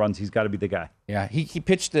 3 earned runs, he's got to be the guy. Yeah, he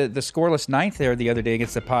pitched the scoreless 9th there the other day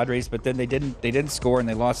against the Padres, but then they didn't score and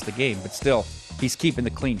they lost the game. But still, he's keeping the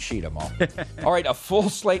clean sheet, Amal. All right, a full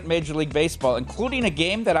slate in Major League Baseball, including a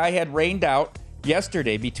game that I had rained out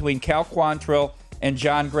yesterday between Cal Quantrill and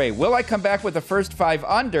John Gray. Will I come back with the first 5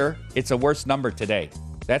 under? It's a worse number today.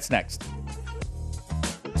 That's next.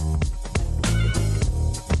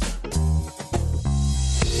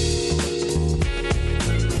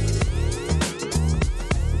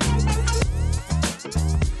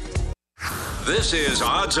 This is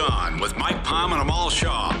Odds On with Mike Palm and Amal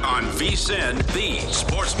Shaw on VSiN, the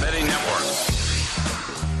Sports Betting Network.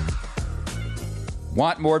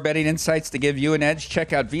 Want more betting insights to give you an edge?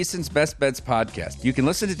 Check out VSiN's Best Bets podcast. You can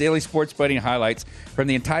listen to daily sports betting highlights from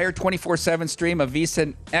the entire 24/7 stream of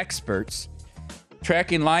VSiN experts,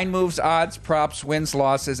 tracking line moves, odds, props, wins,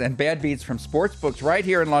 losses, and bad beats from sportsbooks right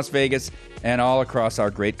here in Las Vegas and all across our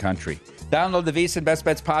great country. Download the VSiN Best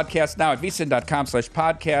Bets podcast now at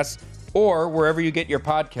vsin.com/podcasts or wherever you get your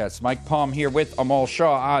podcasts. Mike Palm here with Amal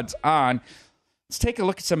Shaw, Odds On. Let's take a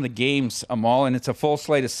look at some of the games, Amal, and it's a full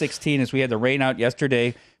slate of 16 as we had the rain out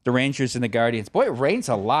yesterday, the Rangers and the Guardians. Boy, it rains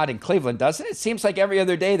a lot in Cleveland, doesn't it? It seems like every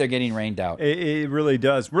other day they're getting rained out. It really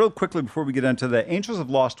does. Real quickly before we get into the Angels have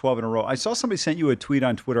lost 12 in a row. I saw somebody sent you a tweet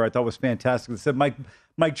on Twitter I thought was fantastic. It said,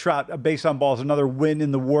 Mike Trout, based on balls, another win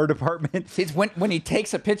in the WAR department. When he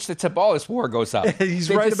takes a pitch that's a ball, his WAR goes up. He's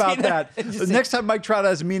right about that. The next time Mike Trout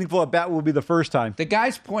has a meaningful at-bat will be the first time. The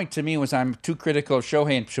guy's point to me was I'm too critical of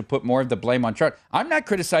Shohei and should put more of the blame on Trout. I'm not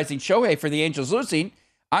criticizing Shohei for the Angels losing.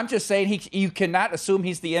 I'm just saying you cannot assume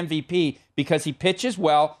he's the MVP because he pitches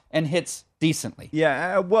well and hits decently.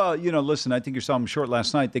 Yeah, well, listen, I think you saw him short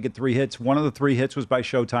last night. They get 3 hits. One of the 3 hits was by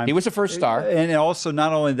Showtime. He was a first star. And also,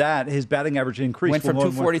 not only that, his batting average increased. Went from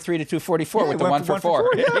 243 to 244 with the 1 for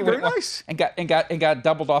 4. Yeah, very nice. And got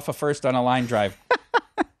doubled off a first on a line drive.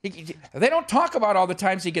 They don't talk about all the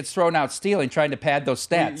times he gets thrown out stealing, trying to pad those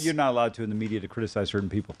stats. You're not allowed to in the media to criticize certain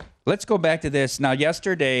people. Let's go back to this. Now,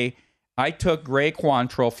 yesterday, I took Gray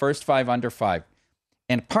Quantrill, first 5 under 5.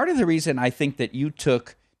 And part of the reason I think that you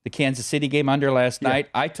took the Kansas City game under last night,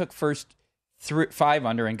 I took first 5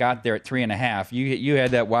 under and got there at 3.5. You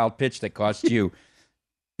had that wild pitch that cost you.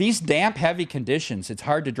 These damp, heavy conditions, it's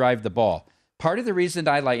hard to drive the ball. Part of the reason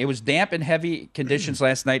it was damp and heavy conditions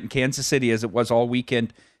last night in Kansas City as it was all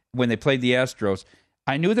weekend when they played the Astros.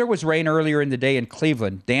 I knew there was rain earlier in the day in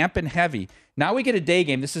Cleveland, damp and heavy. Now we get a day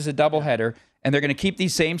game. This is a doubleheader, and they're going to keep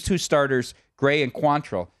these same 2 starters, Gray and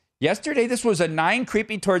Quantrill. Yesterday, this was a 9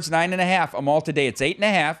 creeping towards 9.5. Amal, today it's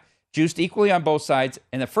 8.5, juiced equally on both sides.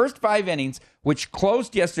 In the first 5 innings, which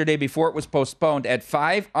closed yesterday before it was postponed at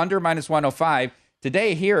 5 under -105,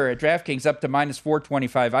 today here at DraftKings up to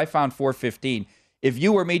 -425. I found 415. If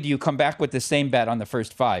you were me, do you come back with the same bet on the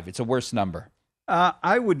first 5? It's a worse number.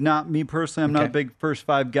 I would not. Me personally, I'm not a big first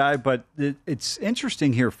 5 guy, but it's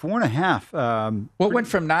interesting here. 4.5. Well, it went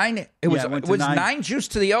from 9. It was 9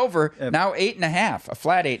 juiced to the over. Now 8.5. A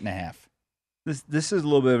flat 8.5. This is a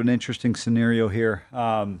little bit of an interesting scenario here.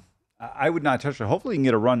 I would not touch it. Hopefully, you can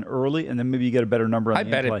get a run early, and then maybe you get a better number on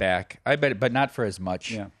the bet it back. I bet it, but not for as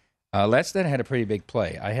much. Yeah. Last night I had a pretty big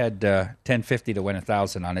play. I had 1050 to win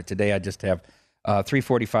 1,000 on it. Today I just have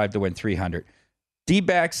 345 to win 300.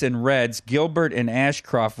 D-backs and Reds, Gilbert and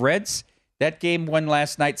Ashcroft. Reds, that game won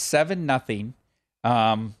last night 7-0.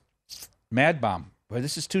 Mad Bomb. Boy,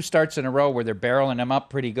 this is 2 starts in a row where they're barreling him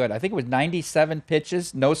up pretty good. I think it was 97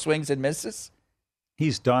 pitches, no swings and misses.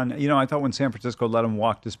 He's done. I thought when San Francisco let him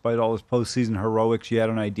walk despite all his postseason heroics, you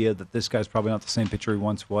had an idea that this guy's probably not the same pitcher he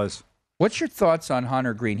once was. What's your thoughts on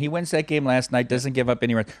Hunter Green? He wins that game last night, doesn't give up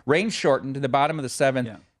any runs. Rain shortened to the bottom of the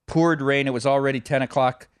 7th, poured rain. It was already 10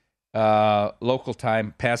 o'clock. Local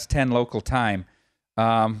time, past 10 local time.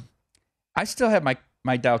 I still have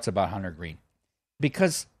my doubts about Hunter Green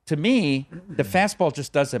because to me, the fastball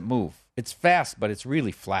just doesn't move. It's fast, but it's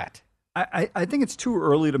really flat. I think it's too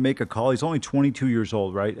early to make a call. He's only 22 years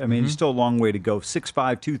old, right? I mean, he's still a long way to go.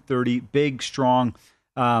 6'5", 230, big, strong.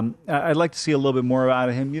 I'd like to see a little bit more out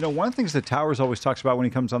of him. One of the things that Towers always talks about when he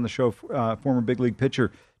comes on the show, former big league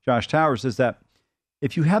pitcher Josh Towers, is that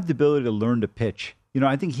if you have the ability to learn to pitch,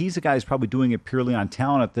 I think he's a guy who's probably doing it purely on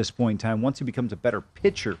talent at this point in time. Once he becomes a better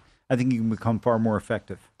pitcher, I think he can become far more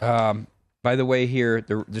effective. by the way, here,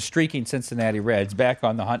 the streaking Cincinnati Reds back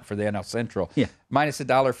on the hunt for the NL Central. Yeah. Minus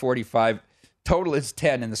 $1.45. Total is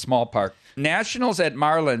 10 in the small park. Nationals at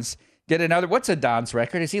Marlins get another. What's Adon's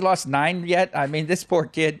record? Has he lost 9 yet? I mean, this poor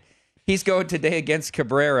kid. He's going today against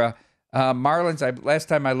Cabrera. Marlins, last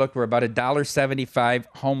time I looked, were about $1.75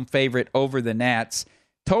 home favorite over the Nats.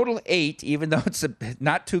 Total 8, even though it's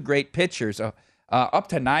not two great pitchers. Up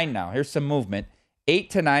to 9 now. Here's some movement. 8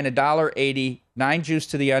 to 9, $1.80. 9 juice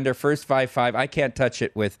to the under. First 5-5. I can't touch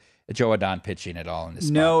it with Joe Adon pitching at all in this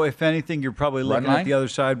spot. No, if anything, you're probably looking at the other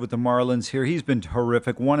side with the Marlins here. He's been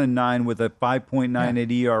horrific. 1-9 with a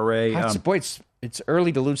 5.98 ERA. Boy, it's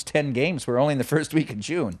early to lose 10 games. We're only in the first week of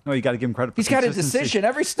June. No, you got to give him credit for He's got a decision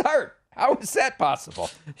every start. How is that possible?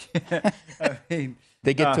 I mean,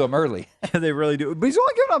 they get to him early. They really do. But he's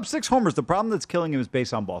only given up 6 homers. The problem that's killing him is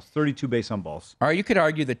base on balls. 32 base on balls. All right, you could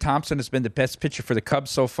argue that Thompson has been the best pitcher for the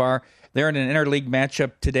Cubs so far. They're in an interleague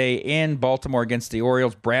matchup today in Baltimore against the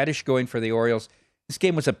Orioles. Bradish going for the Orioles. This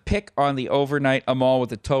game was a pick on the overnight. I'm all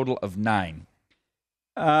with a total of 9.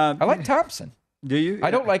 I like Thompson. Do you?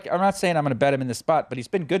 I'm not saying I'm going to bet him in the spot, but he's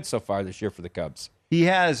been good so far this year for the Cubs. He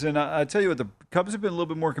has, and I tell you what, the Cubs have been a little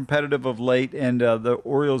bit more competitive of late, and the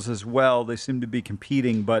Orioles as well. They seem to be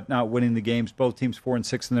competing, but not winning the games. Both teams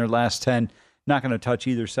 4-6 in their last 10. Not going to touch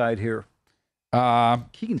either side here.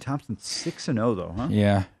 Keegan Thompson 6-0 though, huh?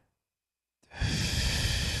 Yeah.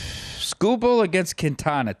 Skubal against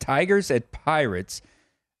Quintana. Tigers at Pirates.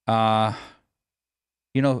 Skubal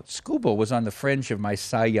was on the fringe of my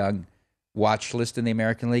Cy Young watch list in the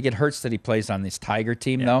American League. It hurts that he plays on this Tiger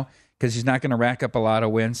team, though, because he's not going to rack up a lot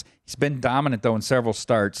of wins. He's been dominant, though, in several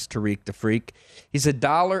starts, Tariq the Freak. He's a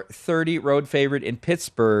 $1.30 road favorite in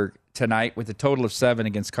Pittsburgh tonight with a total of 7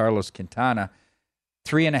 against Carlos Quintana.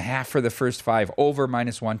 3.5 for the first 5, over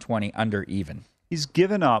 -120, under even. He's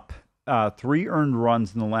given up 3 earned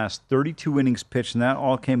runs in the last 32 innings pitched, and that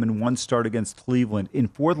all came in 1 start against Cleveland. In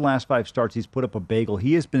 4 of the last 5 starts, he's put up a bagel.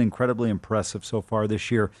 He has been incredibly impressive so far this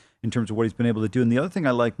year in terms of what he's been able to do. And the other thing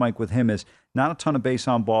I like, Mike, with him is not a ton of base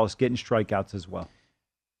on balls, getting strikeouts as well.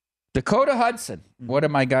 Dakota Hudson, one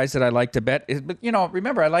of my guys that I like to bet. But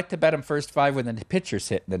remember, I like to bet him first 5 when the pitchers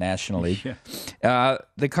hit in the National League. Yeah.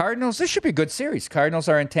 The Cardinals, this should be a good series. Cardinals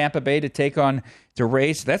are in Tampa Bay to take on the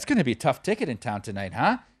Rays. That's going to be a tough ticket in town tonight,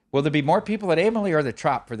 huh? Will there be more people at Amalie or the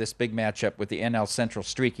Trop for this big matchup with the NL Central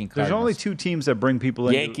streaking Cardinals? There's only 2 teams that bring people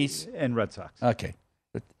in. Yankees and Red Sox. Okay.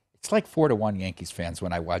 It's like 4-1 Yankees fans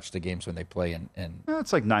when I watch the games when they play.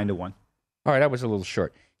 It's like 9-1. All right, that was a little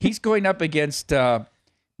short. He's going up against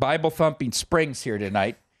Bible-thumping Springs here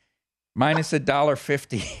tonight, minus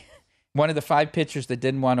 $1.50. One of the 5 pitchers that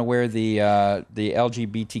didn't want to wear the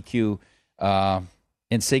LGBTQ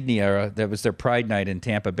insignia. That was their Pride Night in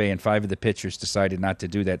Tampa Bay, and 5 of the pitchers decided not to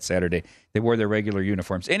do that Saturday. They wore their regular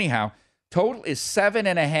uniforms. Anyhow, total is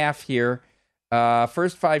 7.5 here.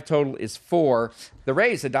 First 5 total is 4. The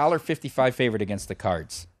Rays, $1.55 favorite against the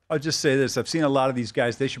Cards. I'll just say this. I've seen a lot of these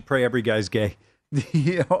guys. They should pray every guy's gay.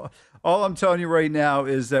 All I'm telling you right now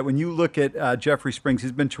is that when you look at Jeffrey Springs,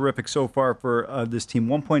 he's been terrific so far for this team.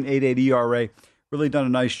 1.88 ERA. Really done a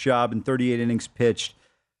nice job in 38 innings pitched.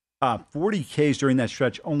 40 Ks during that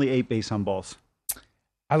stretch, only 8 base on balls.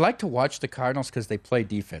 I like to watch the Cardinals because they play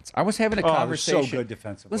defense. I was having a conversation. They're so good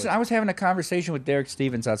defensively. Listen, I was having a conversation with Derek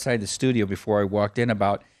Stevens outside the studio before I walked in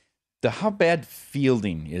about how bad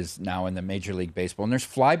fielding is now in the Major League Baseball. And there's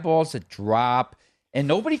fly balls that drop, and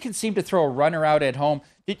nobody can seem to throw a runner out at home.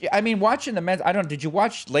 Watching the Mets, did you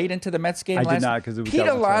watch late into the Mets game last night? I did not, because it was Pete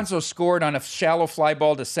Alonso scored on a shallow fly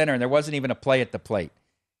ball to center, and there wasn't even a play at the plate.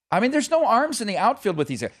 There's no arms in the outfield with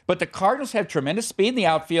these guys. But the Cardinals have tremendous speed in the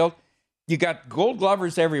outfield. You got Gold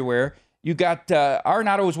Glovers everywhere. You got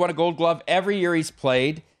Arenado, who's won a Gold Glove every year he's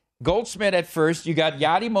played. Goldschmidt at first. You got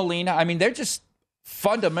Yadi Molina. They're just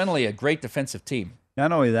fundamentally a great defensive team.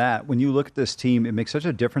 Not only that, when you look at this team, it makes such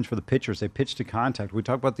a difference for the pitchers. They pitch to contact. We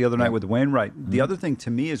talked about the other night with Wainwright. Mm-hmm. The other thing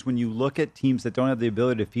to me is when you look at teams that don't have the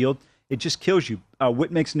ability to field, it just kills you.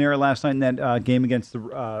 Witt makes an error last night in that game against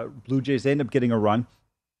the Blue Jays. They end up getting a run.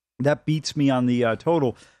 That beats me on the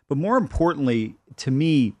total. But more importantly, to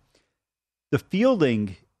me, the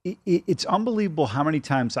fielding, it's unbelievable how many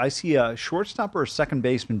times I see a shortstop or a second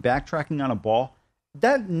baseman backtracking on a ball.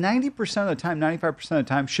 That 90% of the time, 95% of the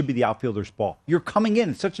time should be the outfielder's ball. You're coming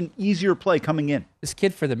in. It's such an easier play coming in. This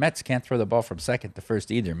kid for the Mets can't throw the ball from second to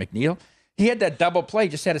first either. McNeil, he had that double play.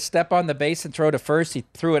 Just had to step on the base and throw to first. He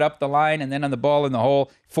threw it up the line, and then on the ball in the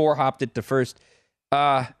hole, 4-hopped it to first.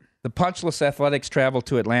 The Punchless Athletics travel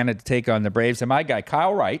to Atlanta to take on the Braves. And my guy,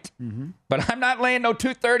 Kyle Wright. Mm-hmm. But I'm not laying no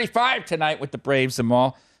 235 tonight with the Braves and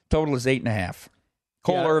all. Total is 8.5.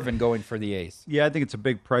 Cole Irvin going for the A's. Yeah, I think it's a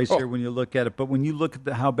big price here when you look at it. But when you look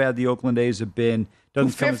at how bad the Oakland A's have been,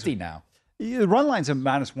 doesn't come 50 now. The run line's at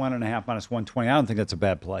 -1.5, -120. I don't think that's a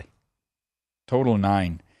bad play. Total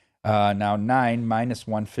 9. Now 9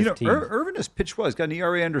 -115. Irvin has pitched well. He's got an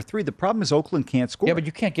ERA under 3. The problem is Oakland can't score. Yeah, but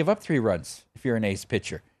you can't give up 3 runs if you're an A's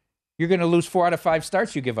pitcher. You're going to lose 4 out of 5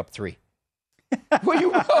 starts. You give up 3. Well, you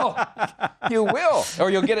will. You will. Or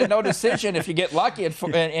you'll get a no decision if you get lucky and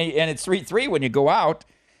it's 3-3 when you go out.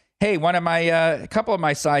 Hey, a couple of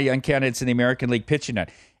my Cy Young candidates in the American League pitching night.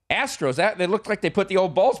 Astros, they looked like they put the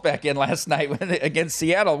old balls back in last night against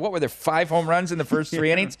Seattle. What were there, 5 home runs in the first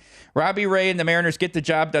 3 innings? Robbie Ray and the Mariners get the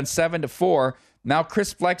job done 7-4. Now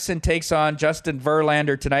Chris Flexen takes on Justin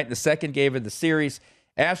Verlander tonight in the second game of the series.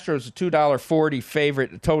 Astros a $2.40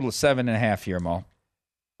 favorite, a total of 7.5 here, Mo.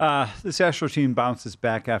 This Astros team bounces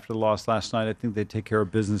back after the loss last night. I think they take care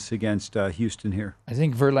of business against Houston here. I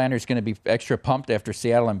think Verlander's going to be extra pumped after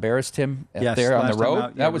Seattle embarrassed him there on the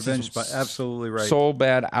road. That was absolutely right. So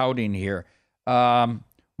bad outing here. One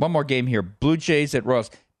more game here. Blue Jays at Royals.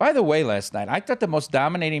 By the way, last night, I thought the most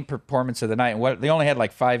dominating performance of the night, they only had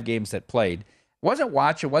like 5 games that played. It wasn't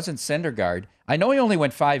Watch, it wasn't Syndergaard. I know he only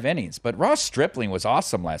went 5 innings, but Ross Stripling was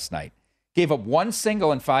awesome last night. Gave up 1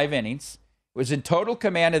 single in 5 innings. Was in total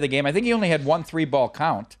command of the game. I think he only had 1 3-ball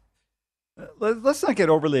count. Let's not get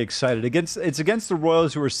overly excited. It's against the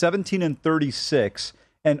Royals, who are 17-36,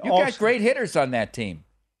 and you got great hitters on that team.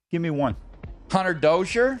 Give me one. Hunter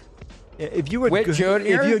Dozier. If you would, Whit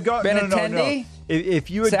Jr., Benintendi. No.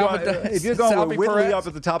 If you had gone with Whitley up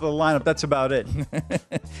at the top of the lineup, that's about it.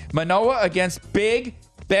 Manoah against Big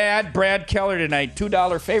Bad Brad Keller tonight.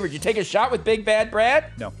 $2 favorite. You take a shot with Big Bad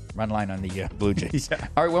Brad? No. Run line on the Blue Jays. Yeah.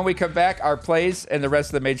 All right, when we come back, our plays and the rest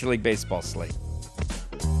of the Major League Baseball slate.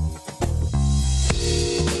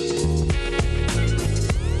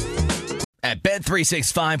 At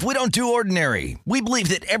Bet365, we don't do ordinary. We believe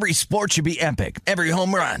that every sport should be epic. Every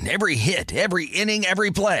home run, every hit, every inning, every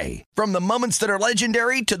play. From the moments that are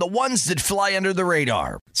legendary to the ones that fly under the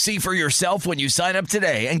radar. See for yourself when you sign up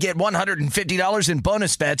today and get $150 in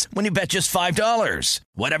bonus bets when you bet just $5.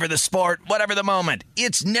 Whatever the sport, whatever the moment,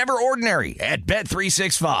 it's never ordinary at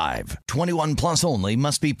Bet365. 21 plus only.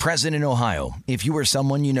 Must be present in Ohio. If you or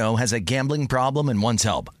someone you know has a gambling problem and wants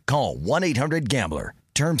help, call 1-800-GAMBLER.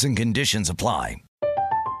 Terms and conditions apply.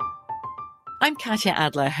 I'm Katya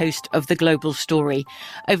Adler, host of The Global Story.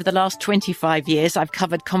 Over the last 25 years, I've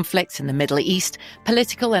covered conflicts in the Middle East,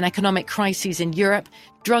 political and economic crises in Europe,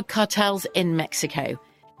 drug cartels in Mexico.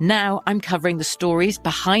 Now I'm covering the stories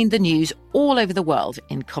behind the news all over the world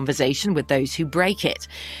in conversation with those who break it.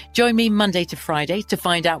 Join me Monday to Friday to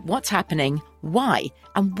find out what's happening, why,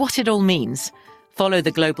 and what it all means. Follow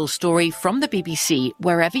The Global Story from the BBC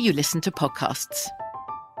wherever you listen to podcasts.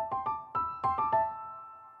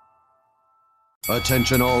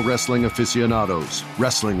 Attention all wrestling aficionados.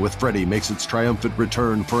 Wrestling with Freddie makes its triumphant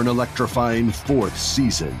return for an electrifying 4th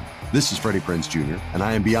season. This is Freddie Prinze Jr., and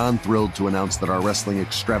I am beyond thrilled to announce that our wrestling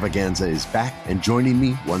extravaganza is back, and joining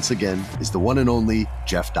me once again is the one and only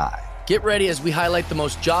Jeff Dye. Get ready as we highlight the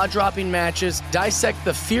most jaw-dropping matches, dissect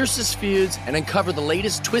the fiercest feuds, and uncover the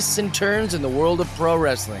latest twists and turns in the world of pro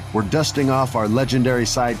wrestling. We're dusting off our legendary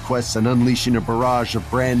side quests and unleashing a barrage of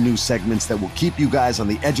brand new segments that will keep you guys on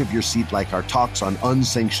the edge of your seat like our talks on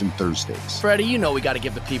Unsanctioned Thursdays. Freddie, you know we got to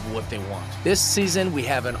give the people what they want. This season, we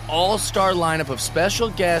have an all-star lineup of special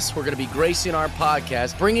guests who are going to be gracing our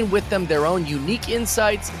podcast, bringing with them their own unique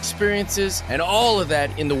insights, experiences, and all of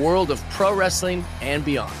that in the world of pro wrestling and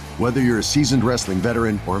beyond. Whether you're a seasoned wrestling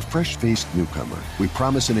veteran or a fresh-faced newcomer, we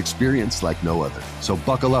promise an experience like no other. So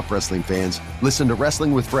buckle up, wrestling fans. Listen to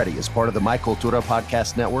Wrestling with Freddie as part of the My Cultura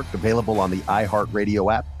Podcast Network, available on the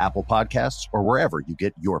iHeartRadio app, Apple Podcasts, or wherever you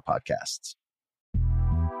get your podcasts.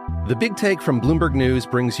 The Big Take from Bloomberg News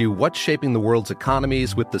brings you what's shaping the world's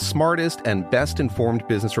economies with the smartest and best-informed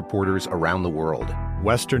business reporters around the world.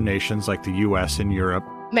 Western nations like the U.S. and Europe.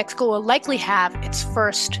 Mexico will likely have its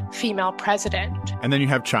first female president. And then you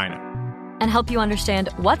have China. And help you understand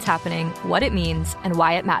what's happening, what it means, and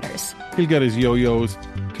why it matters. He'll get his yo-yos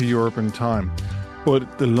to Europe in time.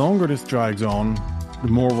 But the longer this drags on, the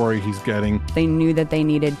more worry he's getting. They knew that they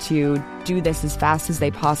needed to do this as fast as they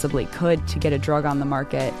possibly could to get a drug on the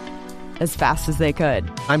market as fast as they could.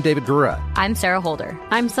 I'm David Gura. I'm Sarah Holder.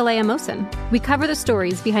 I'm Saleha Mohsen. We cover the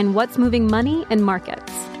stories behind what's moving money and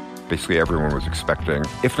markets. Basically, everyone was expecting,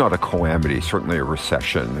 if not a calamity, certainly a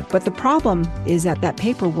recession. But the problem is that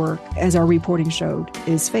paperwork, as our reporting showed,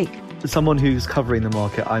 is fake. As someone who's covering the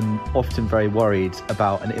market, I'm often very worried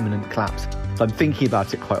about an imminent collapse. So I'm thinking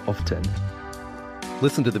about it quite often.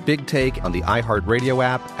 Listen to The Big Take on the iHeartRadio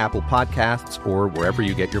app, Apple Podcasts, or wherever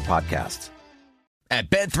you get your podcasts. At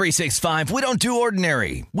Bet365, we don't do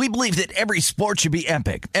ordinary. We believe that every sport should be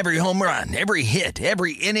epic. Every home run, every hit,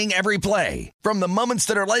 every inning, every play. From the moments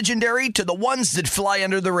that are legendary to the ones that fly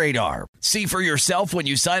under the radar. See for yourself when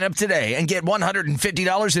you sign up today and get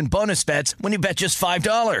 $150 in bonus bets when you bet just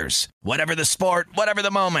 $5. Whatever the sport, whatever the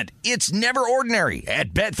moment, it's never ordinary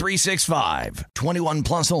at Bet365. 21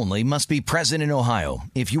 plus only. Must be present in Ohio.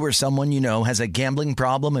 If you or someone you know has a gambling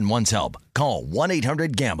problem and wants help, call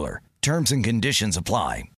 1-800-GAMBLER. Terms and conditions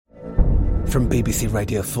apply. From BBC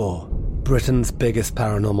Radio 4, Britain's biggest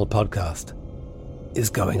paranormal podcast is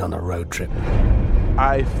going on a road trip.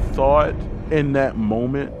 I thought in that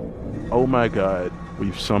moment, oh my God,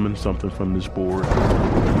 we've summoned something from this board.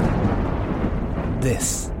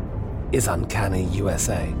 This is Uncanny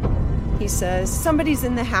USA. He says, somebody's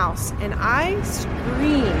in the house, and I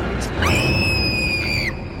screamed.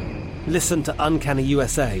 Listen to Uncanny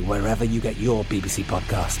USA wherever you get your BBC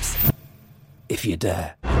podcasts, if you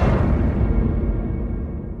dare.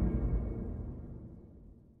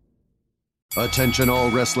 Attention all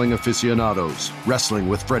wrestling aficionados. Wrestling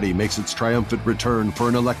with Freddie makes its triumphant return for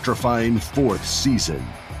an electrifying 4th season.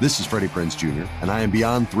 This is Freddie Prinze Jr., and I am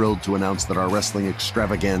beyond thrilled to announce that our wrestling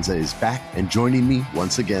extravaganza is back, and joining me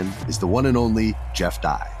once again is the one and only Jeff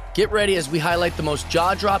Dye. Get ready as we highlight the most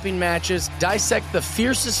jaw-dropping matches, dissect the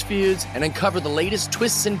fiercest feuds, and uncover the latest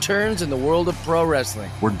twists and turns in the world of pro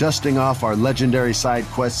wrestling. We're dusting off our legendary side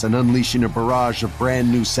quests and unleashing a barrage of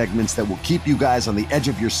brand new segments that will keep you guys on the edge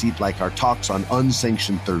of your seat like our talks on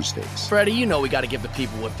Unsanctioned Thursdays. Freddie, you know we got to give the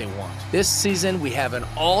people what they want. This season, we have an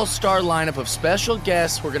all-star lineup of special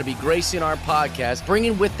guests who are going to be gracing our podcast,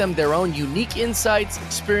 bringing with them their own unique insights,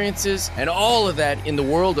 experiences, and all of that in the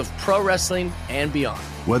world of pro wrestling and beyond.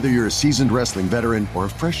 Whether you're a seasoned wrestling veteran or a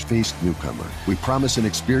fresh-faced newcomer, we promise an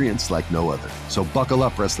experience like no other. So buckle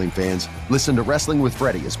up, wrestling fans. Listen to Wrestling with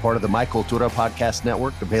Freddie as part of the My Cultura Podcast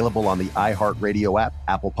Network, available on the iHeartRadio app,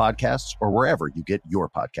 Apple Podcasts, or wherever you get your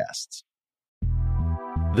podcasts.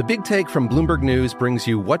 The Big Take from Bloomberg News brings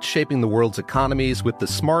you what's shaping the world's economies with the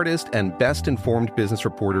smartest and best-informed business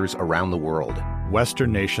reporters around the world.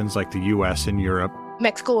 Western nations like the U.S. and Europe.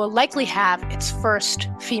 Mexico will likely have its first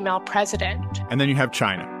female president. And then you have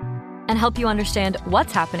China. And help you understand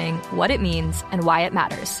what's happening, what it means, and why it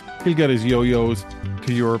matters. He'll get his yo-yos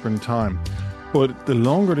to Europe in time. But the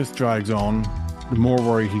longer this drags on, the more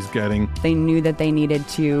worry he's getting. They knew that they needed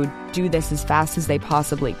to do this as fast as they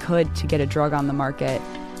possibly could to get a drug on the market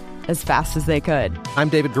as fast as they could. I'm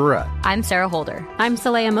David Gura. I'm Sarah Holder. I'm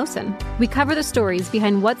Saleha Mohsen. We cover the stories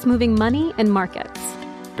behind what's moving money and markets.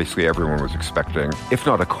 Basically, everyone was expecting, if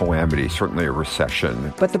not a calamity, certainly a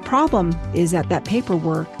recession. But the problem is that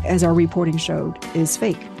paperwork, as our reporting showed, is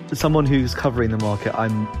fake. As someone who's covering the market,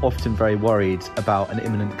 I'm often very worried about an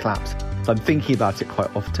imminent collapse. So I'm thinking about it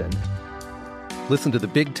quite often. Listen to The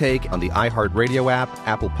Big Take on the iHeartRadio app,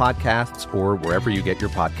 Apple Podcasts, or wherever you get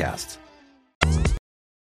your podcasts.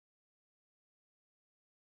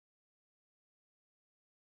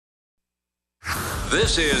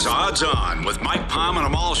 This is Odds On with Mike Palm and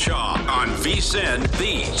Amal Shaw on VSiN,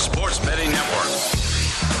 the Sports Betting Network.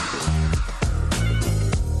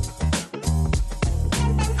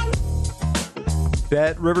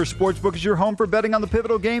 Bet Rivers Sportsbook is your home for betting on the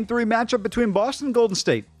pivotal Game 3 matchup between Boston and Golden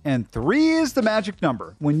State. And 3 is the magic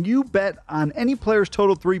number. When you bet on any player's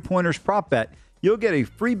total three-pointers prop bet, you'll get a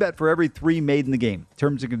free bet for every 3 made in the game.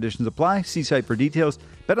 Terms and conditions apply. See site for details.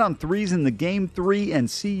 Bet on 3s in the Game 3 and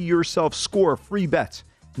see yourself score free bets.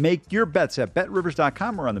 Make your bets at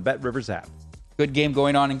BetRivers.com or on the BetRivers app. Good game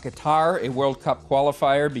going on in Qatar, a World Cup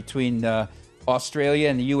qualifier between Australia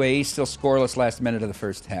and the UAE, still scoreless last minute of the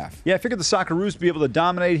first half. Yeah, I figured the Socceroos would be able to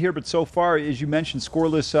dominate here, but so far, as you mentioned,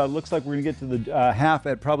 scoreless. Looks like we're going to get to the half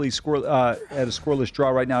at probably at a scoreless draw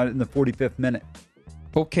right now in the 45th minute.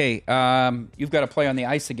 Okay, you've got to play on the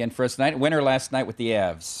ice again for us tonight. Winner last night with the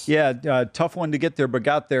Avs. Yeah, tough one to get there, but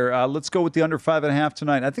got there. Let's go with the under 5.5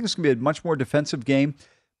 tonight. I think it's going to be a much more defensive game.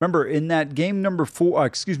 Remember, in that game number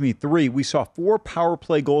 3, we saw 4 power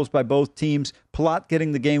play goals by both teams. Palat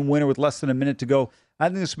getting the game winner with less than a minute to go. I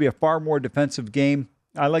think this will be a far more defensive game.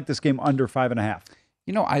 I like this game under 5.5.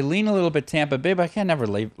 You know, I lean a little bit Tampa Bay, but I can never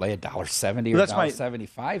lay $1.70 or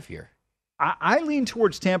 $1.75 here. I lean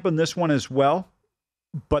towards Tampa in this one as well,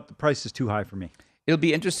 but the price is too high for me. It'll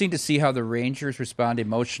be interesting to see how the Rangers respond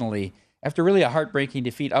emotionally after really a heartbreaking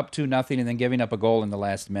defeat, up 2-0, and then giving up a goal in the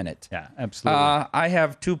last minute. Yeah, absolutely. I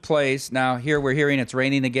have 2 plays. Now, here we're hearing it's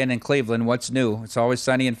raining again in Cleveland. What's new? It's always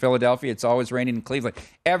sunny in Philadelphia. It's always raining in Cleveland.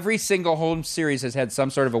 Every single home series has had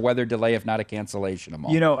some sort of a weather delay, if not a cancellation.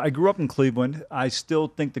 You know, I grew up in Cleveland. I still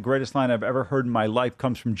think the greatest line I've ever heard in my life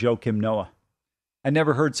comes from Joakim Noah. I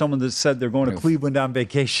never heard someone that said they're going to Cleveland on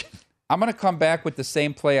vacation. I'm going to come back with the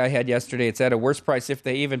same play I had yesterday. It's at a worse price if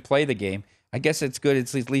they even play the game. I guess it's good.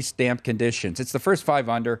 It's at least damp conditions. It's the first 5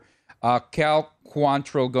 under. Cal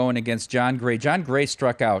Quantrill going against John Gray. John Gray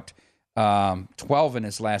struck out 12 in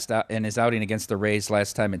his outing against the Rays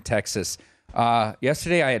last time in Texas.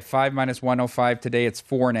 Yesterday I had 5 minus 105. Today it's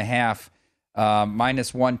 4.5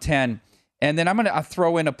 minus 110. And then I'm going to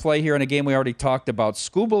throw in a play here in a game we already talked about.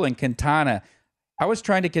 Skubal and Quintana. I was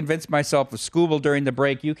trying to convince myself of Skubal during the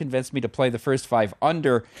break. You convinced me to play the first 5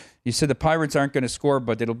 under. You said the Pirates aren't going to score,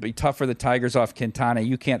 but it'll be tough for the Tigers off Quintana.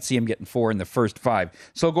 You can't see him getting 4 in the first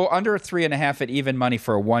 5. So go under 3.5 at even money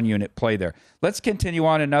for a 1-unit play there. Let's continue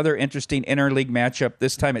on another interesting interleague matchup.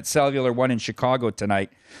 This time at Cellular One in Chicago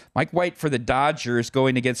tonight. Mike White for the Dodgers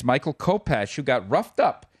going against Michael Kopech, who got roughed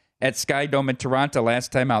up at Sky Dome in Toronto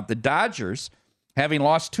last time out. The Dodgers, having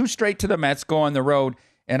lost 2 straight to the Mets, go on the road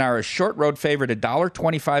and are a short road favorite,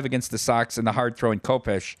 $1.25 against the Sox and the hard-throwing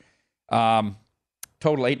Kopech.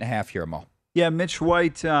 Total 8.5 here, Mo. Yeah, Mitch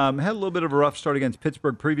White had a little bit of a rough start against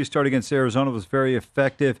Pittsburgh. Previous start against Arizona was very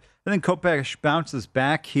effective. I think Kopech bounces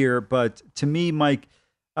back here, but to me, Mike,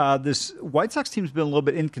 this White Sox team's been a little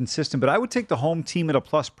bit inconsistent, but I would take the home team at a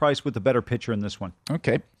plus price with the better pitcher in this one.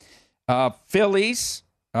 Okay. Phillies,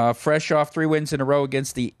 fresh off 3 wins in a row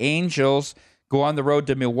against the Angels, go on the road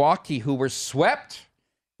to Milwaukee, who were swept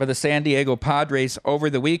for the San Diego Padres over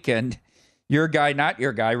the weekend. Your guy, not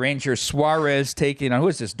your guy, Ranger Suarez taking on, who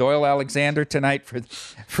is this, Doyle Alexander tonight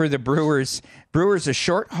for the Brewers. Brewers a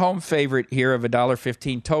short home favorite here of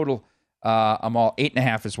 $1.15 total. I'm all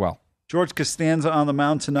 8.5 as well. George Costanza on the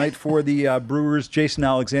mound tonight for the Brewers. Jason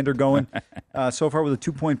Alexander going so far with a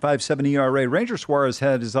 2.57 ERA. Ranger Suarez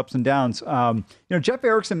had his ups and downs. Jeff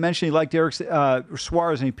Erickson mentioned he liked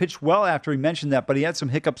Suarez, and he pitched well after he mentioned that, but he had some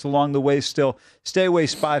hiccups along the way still. Stay away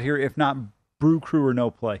spot here, if not Brew Crew or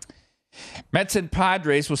no play. Mets and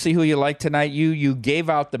Padres, we'll see who you like tonight. You gave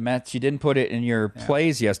out the Mets. You didn't put it in your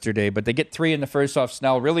plays yesterday, but they get 3 in the first off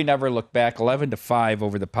Snell. Really never look back, 11-5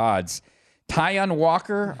 over the Pods. Tyon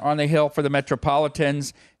Walker on the hill for the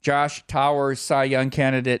Metropolitans. Josh Towers, Cy Young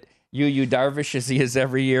candidate. Yu Darvish, as he is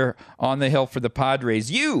every year, on the hill for the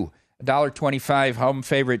Padres. $1.25 home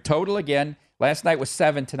favorite total again. Last night was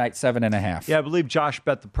 7, tonight 7.5. Yeah, I believe Josh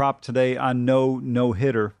bet the prop today on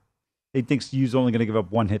no-hitter. He thinks Yu's only going to give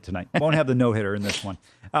up 1 hit tonight. Won't have the no-hitter in this one.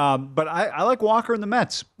 But I like Walker and the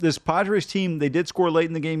Mets. This Padres team, they did score late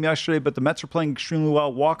in the game yesterday, but the Mets are playing extremely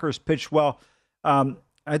well. Walker's pitched well.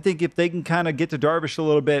 I think if they can kind of get to Darvish a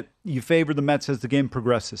little bit, you favor the Mets as the game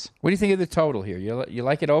progresses. What do you think of the total here? You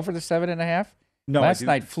like it over the 7.5? No, last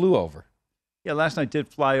night flew over. Yeah, last night did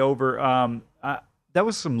fly over. That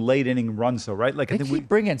was some late inning runs, though, right? Like I think we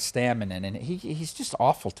bring in Stammen in, and he's just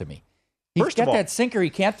awful to me. He's got that sinker. He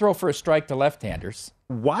can't throw for a strike to left-handers.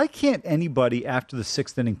 Why can't anybody after the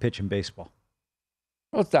 6th inning pitch in baseball?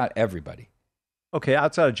 Well, it's not everybody. Okay,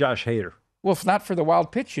 outside of Josh Hader. Well, if not for the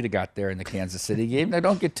wild pitch you'd have got there in the Kansas City game, now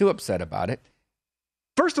don't get too upset about it.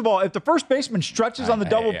 First of all, if the first baseman stretches on the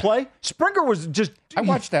double play, Springer was just... I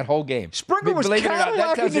watched that whole game. Springer was Believe it or not,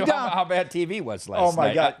 that tells you down. how bad TV was last night. Oh,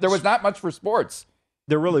 my God. There was not much for sports.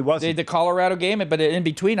 There really wasn't. The Colorado game, but in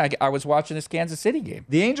between, I was watching this Kansas City game.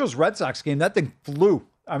 The Angels-Red Sox game, that thing flew.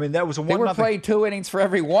 I mean, that was a 1-0. They were playing 2 innings for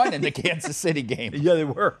every 1 in the Kansas City game. Yeah, they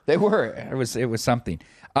were. They were. It was something.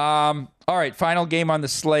 All right, final game on the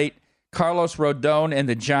slate. Carlos Rodon and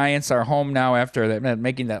the Giants are home now after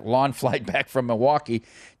making that long flight back from Milwaukee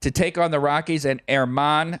to take on the Rockies and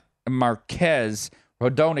Herman Marquez.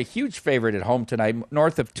 Rodon, a huge favorite at home tonight,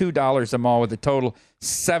 north of $2 a mall with a total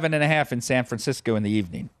 7.5 in San Francisco in the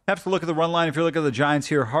evening. Have to look at the run line. If you look at the Giants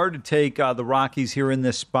here, hard to take the Rockies here in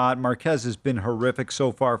this spot. Marquez has been horrific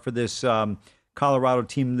so far for this Colorado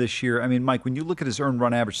team this year. I mean, Mike, when you look at his earned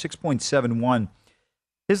run average, 6.71,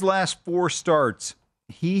 his last 4 starts,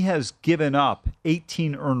 he has given up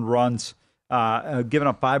 18 earned runs, given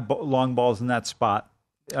up 5 long balls in that spot.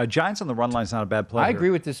 Giants on the run line is not a bad play. I agree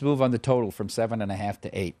with this move on the total from 7.5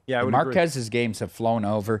 to 8. Yeah, Marquez's games have flown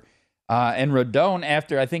over. And Rodon,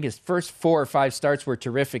 after I think his first 4 or 5 starts were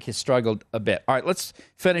terrific, has struggled a bit. All right, let's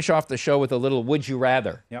finish off the show with a little Would You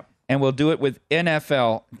Rather. Yep. And we'll do it with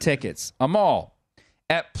NFL tickets. Amal,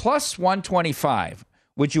 at plus 125,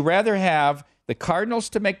 would you rather have the Cardinals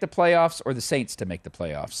to make the playoffs or the Saints to make the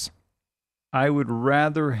playoffs? I would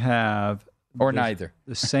rather have neither.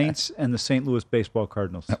 The Saints and the St. Louis Baseball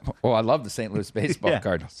Cardinals. Oh, I love the St. Louis Baseball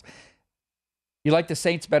Cardinals. You like the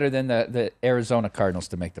Saints better than the Arizona Cardinals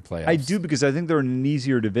to make the playoffs? I do, because I think they're in an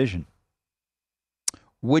easier division.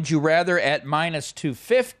 Would you rather at minus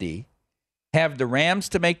 250 have the Rams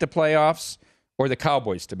to make the playoffs or the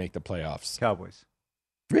Cowboys to make the playoffs? Cowboys.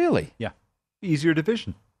 Really? Yeah. Easier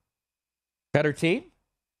division. Better team?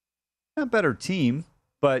 Not better team,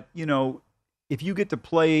 but, if you get to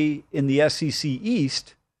play in the SEC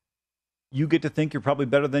East, you get to think you're probably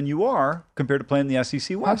better than you are compared to playing the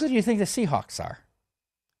SEC West. How good do you think the Seahawks are?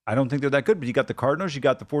 I don't think they're that good, but you got the Cardinals, you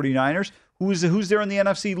got the 49ers. Who's there in the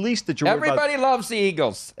NFC least that you're worried about? Everybody loves the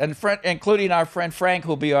Eagles, and including our friend Frank,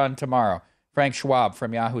 who'll be on tomorrow. Frank Schwab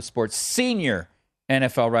from Yahoo Sports, senior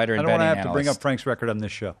NFL writer and betting analyst. I don't want to have to bring up Frank's record on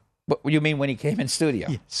this show. What you mean when he came in studio?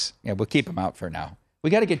 Yes. Yeah, we'll keep him out for now. We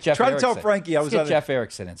got to get Jeff Erickson. Try to tell Frankie I was Let's get Jeff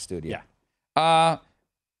Erickson in studio. Yeah.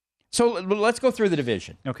 So let's go through the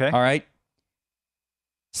division. Okay. All right.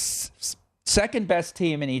 Second best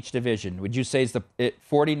team in each division, would you say is the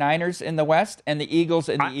 49ers in the West and the Eagles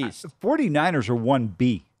in the East? 49ers are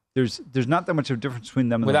 1B. There's not that much of a difference between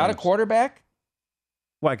them and without the a quarterback?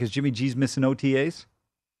 Why, because Jimmy G's missing OTAs?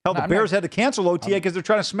 Hell, the Bears had to cancel OTA because they're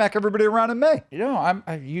trying to smack everybody around in May.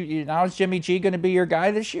 Now is Jimmy G going to be your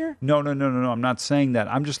guy this year? No. I'm not saying that.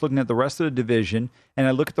 I'm just looking at the rest of the division, and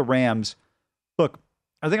I look at the Rams. Look,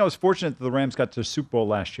 I think I was fortunate that the Rams got to the Super Bowl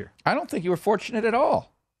last year. I don't think you were fortunate at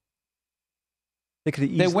all.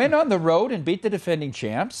 They went on the road and beat the defending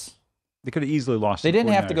champs. They could have easily lost. They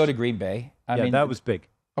didn't have to go to Green Bay. I mean, that was big.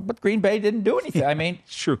 But Green Bay didn't do anything. I mean,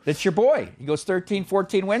 it's true. It's your boy. He goes 13,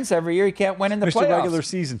 14 wins every year. He can't win in the playoffs. Regular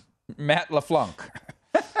season. Matt LaFleur.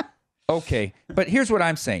 Okay, but here's what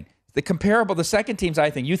I'm saying. The second teams,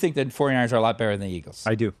 you think the 49ers are a lot better than the Eagles.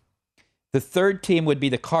 I do. The third team would be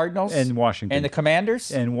the Cardinals. And Washington. And the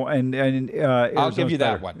Commanders. And I'll give you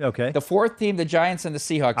that one. Okay. The fourth team, the Giants and the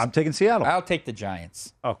Seahawks. I'm taking Seattle. I'll take the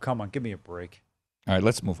Giants. Oh, come on. Give me a break. All right,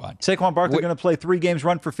 let's move on. Saquon Barkley going to play 3 games,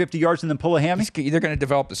 run for 50 yards, and then pull a hammy? They're going to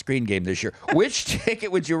develop the screen game this year. Which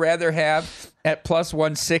ticket would you rather have at plus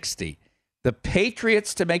 160? The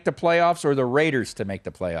Patriots to make the playoffs or the Raiders to make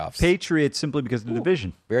the playoffs? Patriots, simply because of the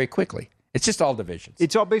division. Very quickly. It's just all divisions.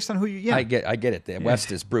 It's all based on who you. Yeah, I get it. The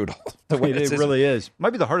West is brutal. It really is.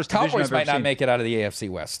 Might be the hardest division I've Cowboys ever might not seen. make it out of the AFC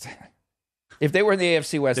West. If they were in the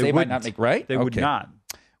AFC West, they might not make. Right? They would not.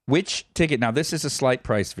 Which ticket? Now this is a slight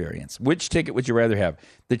price variance. Which ticket would you rather have?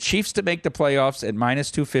 The Chiefs to make the playoffs at minus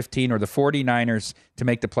 215, or the 49ers to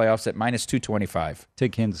make the playoffs at minus 225?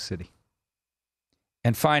 Take Kansas City.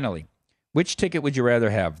 And finally, which ticket would you rather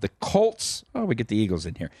have? The Colts. Oh, we get the Eagles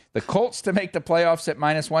in here. The Colts to make the playoffs at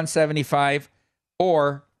minus 175.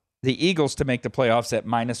 Or the Eagles to make the playoffs at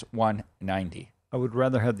minus 190. I would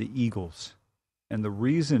rather have the Eagles. And the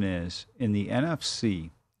reason is, in the NFC,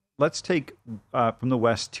 let's take from the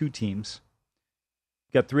West 2 teams.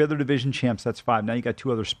 You got 3 other division champs, that's 5. Now you got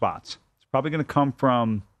 2 other spots. It's probably going to come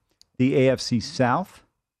from the AFC South,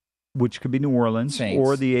 which could be New Orleans, Saints.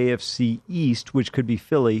 Or the AFC East, which could be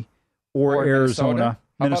Philly, or Arizona.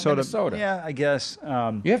 Minnesota. Yeah, I guess.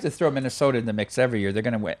 You have to throw Minnesota in the mix every year. They're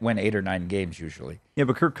going to win 8 or 9 games usually. Yeah,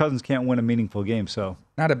 but Kirk Cousins can't win a meaningful game, so.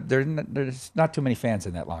 There's not too many fans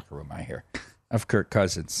in that locker room, I hear, of Kirk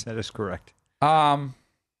Cousins. That is correct. Are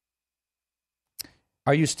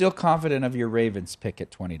you still confident of your Ravens pick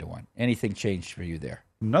at 20-1? Anything changed for you there?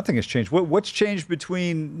 Nothing has changed. What's changed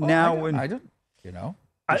between now and... I don't,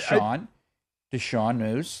 Deshaun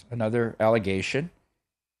news, another allegation.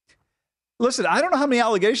 Listen, I don't know how many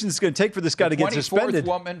allegations it's going to take for this guy to get suspended. The 24th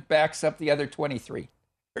woman backs up the other 23.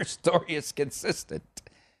 Her story is consistent.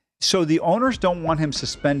 So the owners don't want him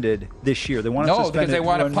suspended this year. They want him suspended because they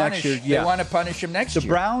want to punish. next year. Yeah. They want to punish him next year. The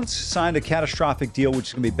Browns signed a catastrophic deal, which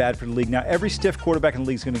is going to be bad for the league. Now, every stiff quarterback in the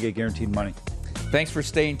league is going to get guaranteed money. Thanks for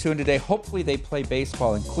staying tuned today. Hopefully they play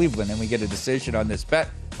baseball in Cleveland and we get a decision on this bet.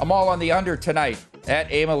 I'm all on the under tonight at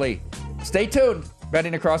Emily. Stay tuned.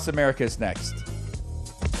 Betting Across America is next.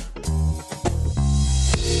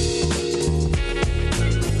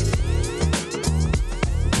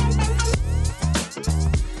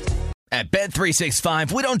 At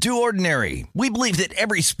Bet365, we don't do ordinary. We believe that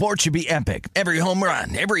every sport should be epic. Every home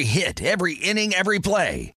run, every hit, every inning, every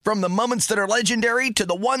play. From the moments that are legendary to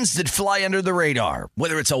the ones that fly under the radar.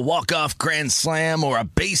 Whether it's a walk-off grand slam or a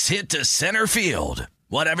base hit to center field.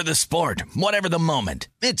 Whatever the sport, whatever the moment.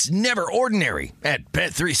 It's never ordinary at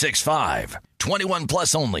Bet365. 21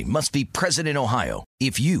 plus only. Must be present in Ohio.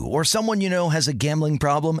 If you or someone you know has a gambling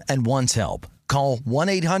problem and wants help, call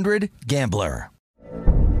 1-800-GAMBLER.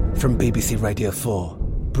 From BBC Radio 4,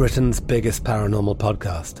 Britain's biggest paranormal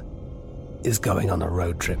podcast is going on a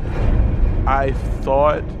road trip. I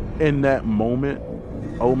thought in that moment,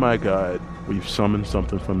 oh my God, we've summoned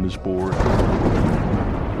something from this board.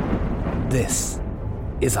 This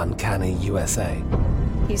is Uncanny USA.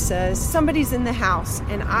 He says, somebody's in the house,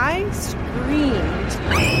 and I screamed.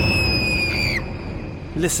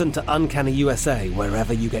 Listen to Uncanny USA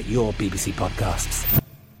wherever you get your BBC podcasts,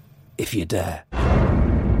 if you dare.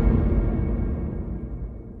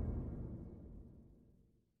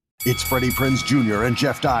 It's Freddie Prinze Jr. and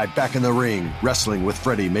Jeff Dye back in the ring. Wrestling with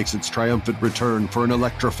Freddie makes its triumphant return for an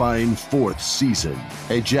electrifying 4th season.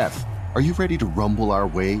 Hey, Jeff, are you ready to rumble our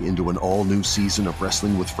way into an all-new season of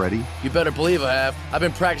Wrestling with Freddie? You better believe I have. I've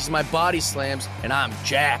been practicing my body slams, and I'm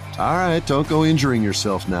jacked. All right, don't go injuring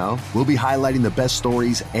yourself now. We'll be highlighting the best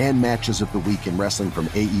stories and matches of the week in wrestling from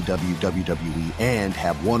AEW, WWE, and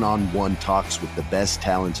have one-on-one talks with the best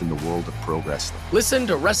talents in the world of pro wrestling. Listen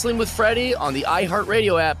to Wrestling with Freddie on the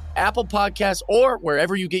iHeartRadio app, Apple Podcasts, or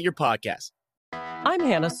wherever you get your podcasts. I'm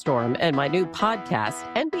Hannah Storm, and my new podcast,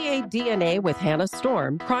 NBA DNA with Hannah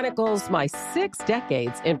Storm, chronicles my 6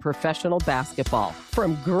 decades in professional basketball.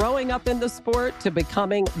 From growing up in the sport to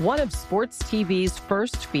becoming one of sports TV's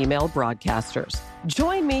first female broadcasters.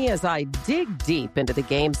 Join me as I dig deep into the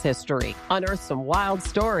game's history, unearth some wild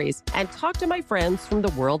stories, and talk to my friends from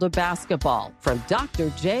the world of basketball, from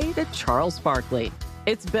Dr. J to Charles Barkley.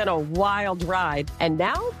 It's been a wild ride, and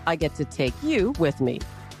now I get to take you with me.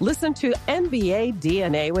 Listen to NBA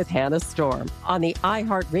DNA with Hannah Storm on the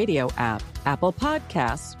iHeartRadio app, Apple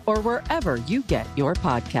Podcasts, or wherever you get your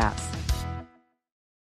podcasts.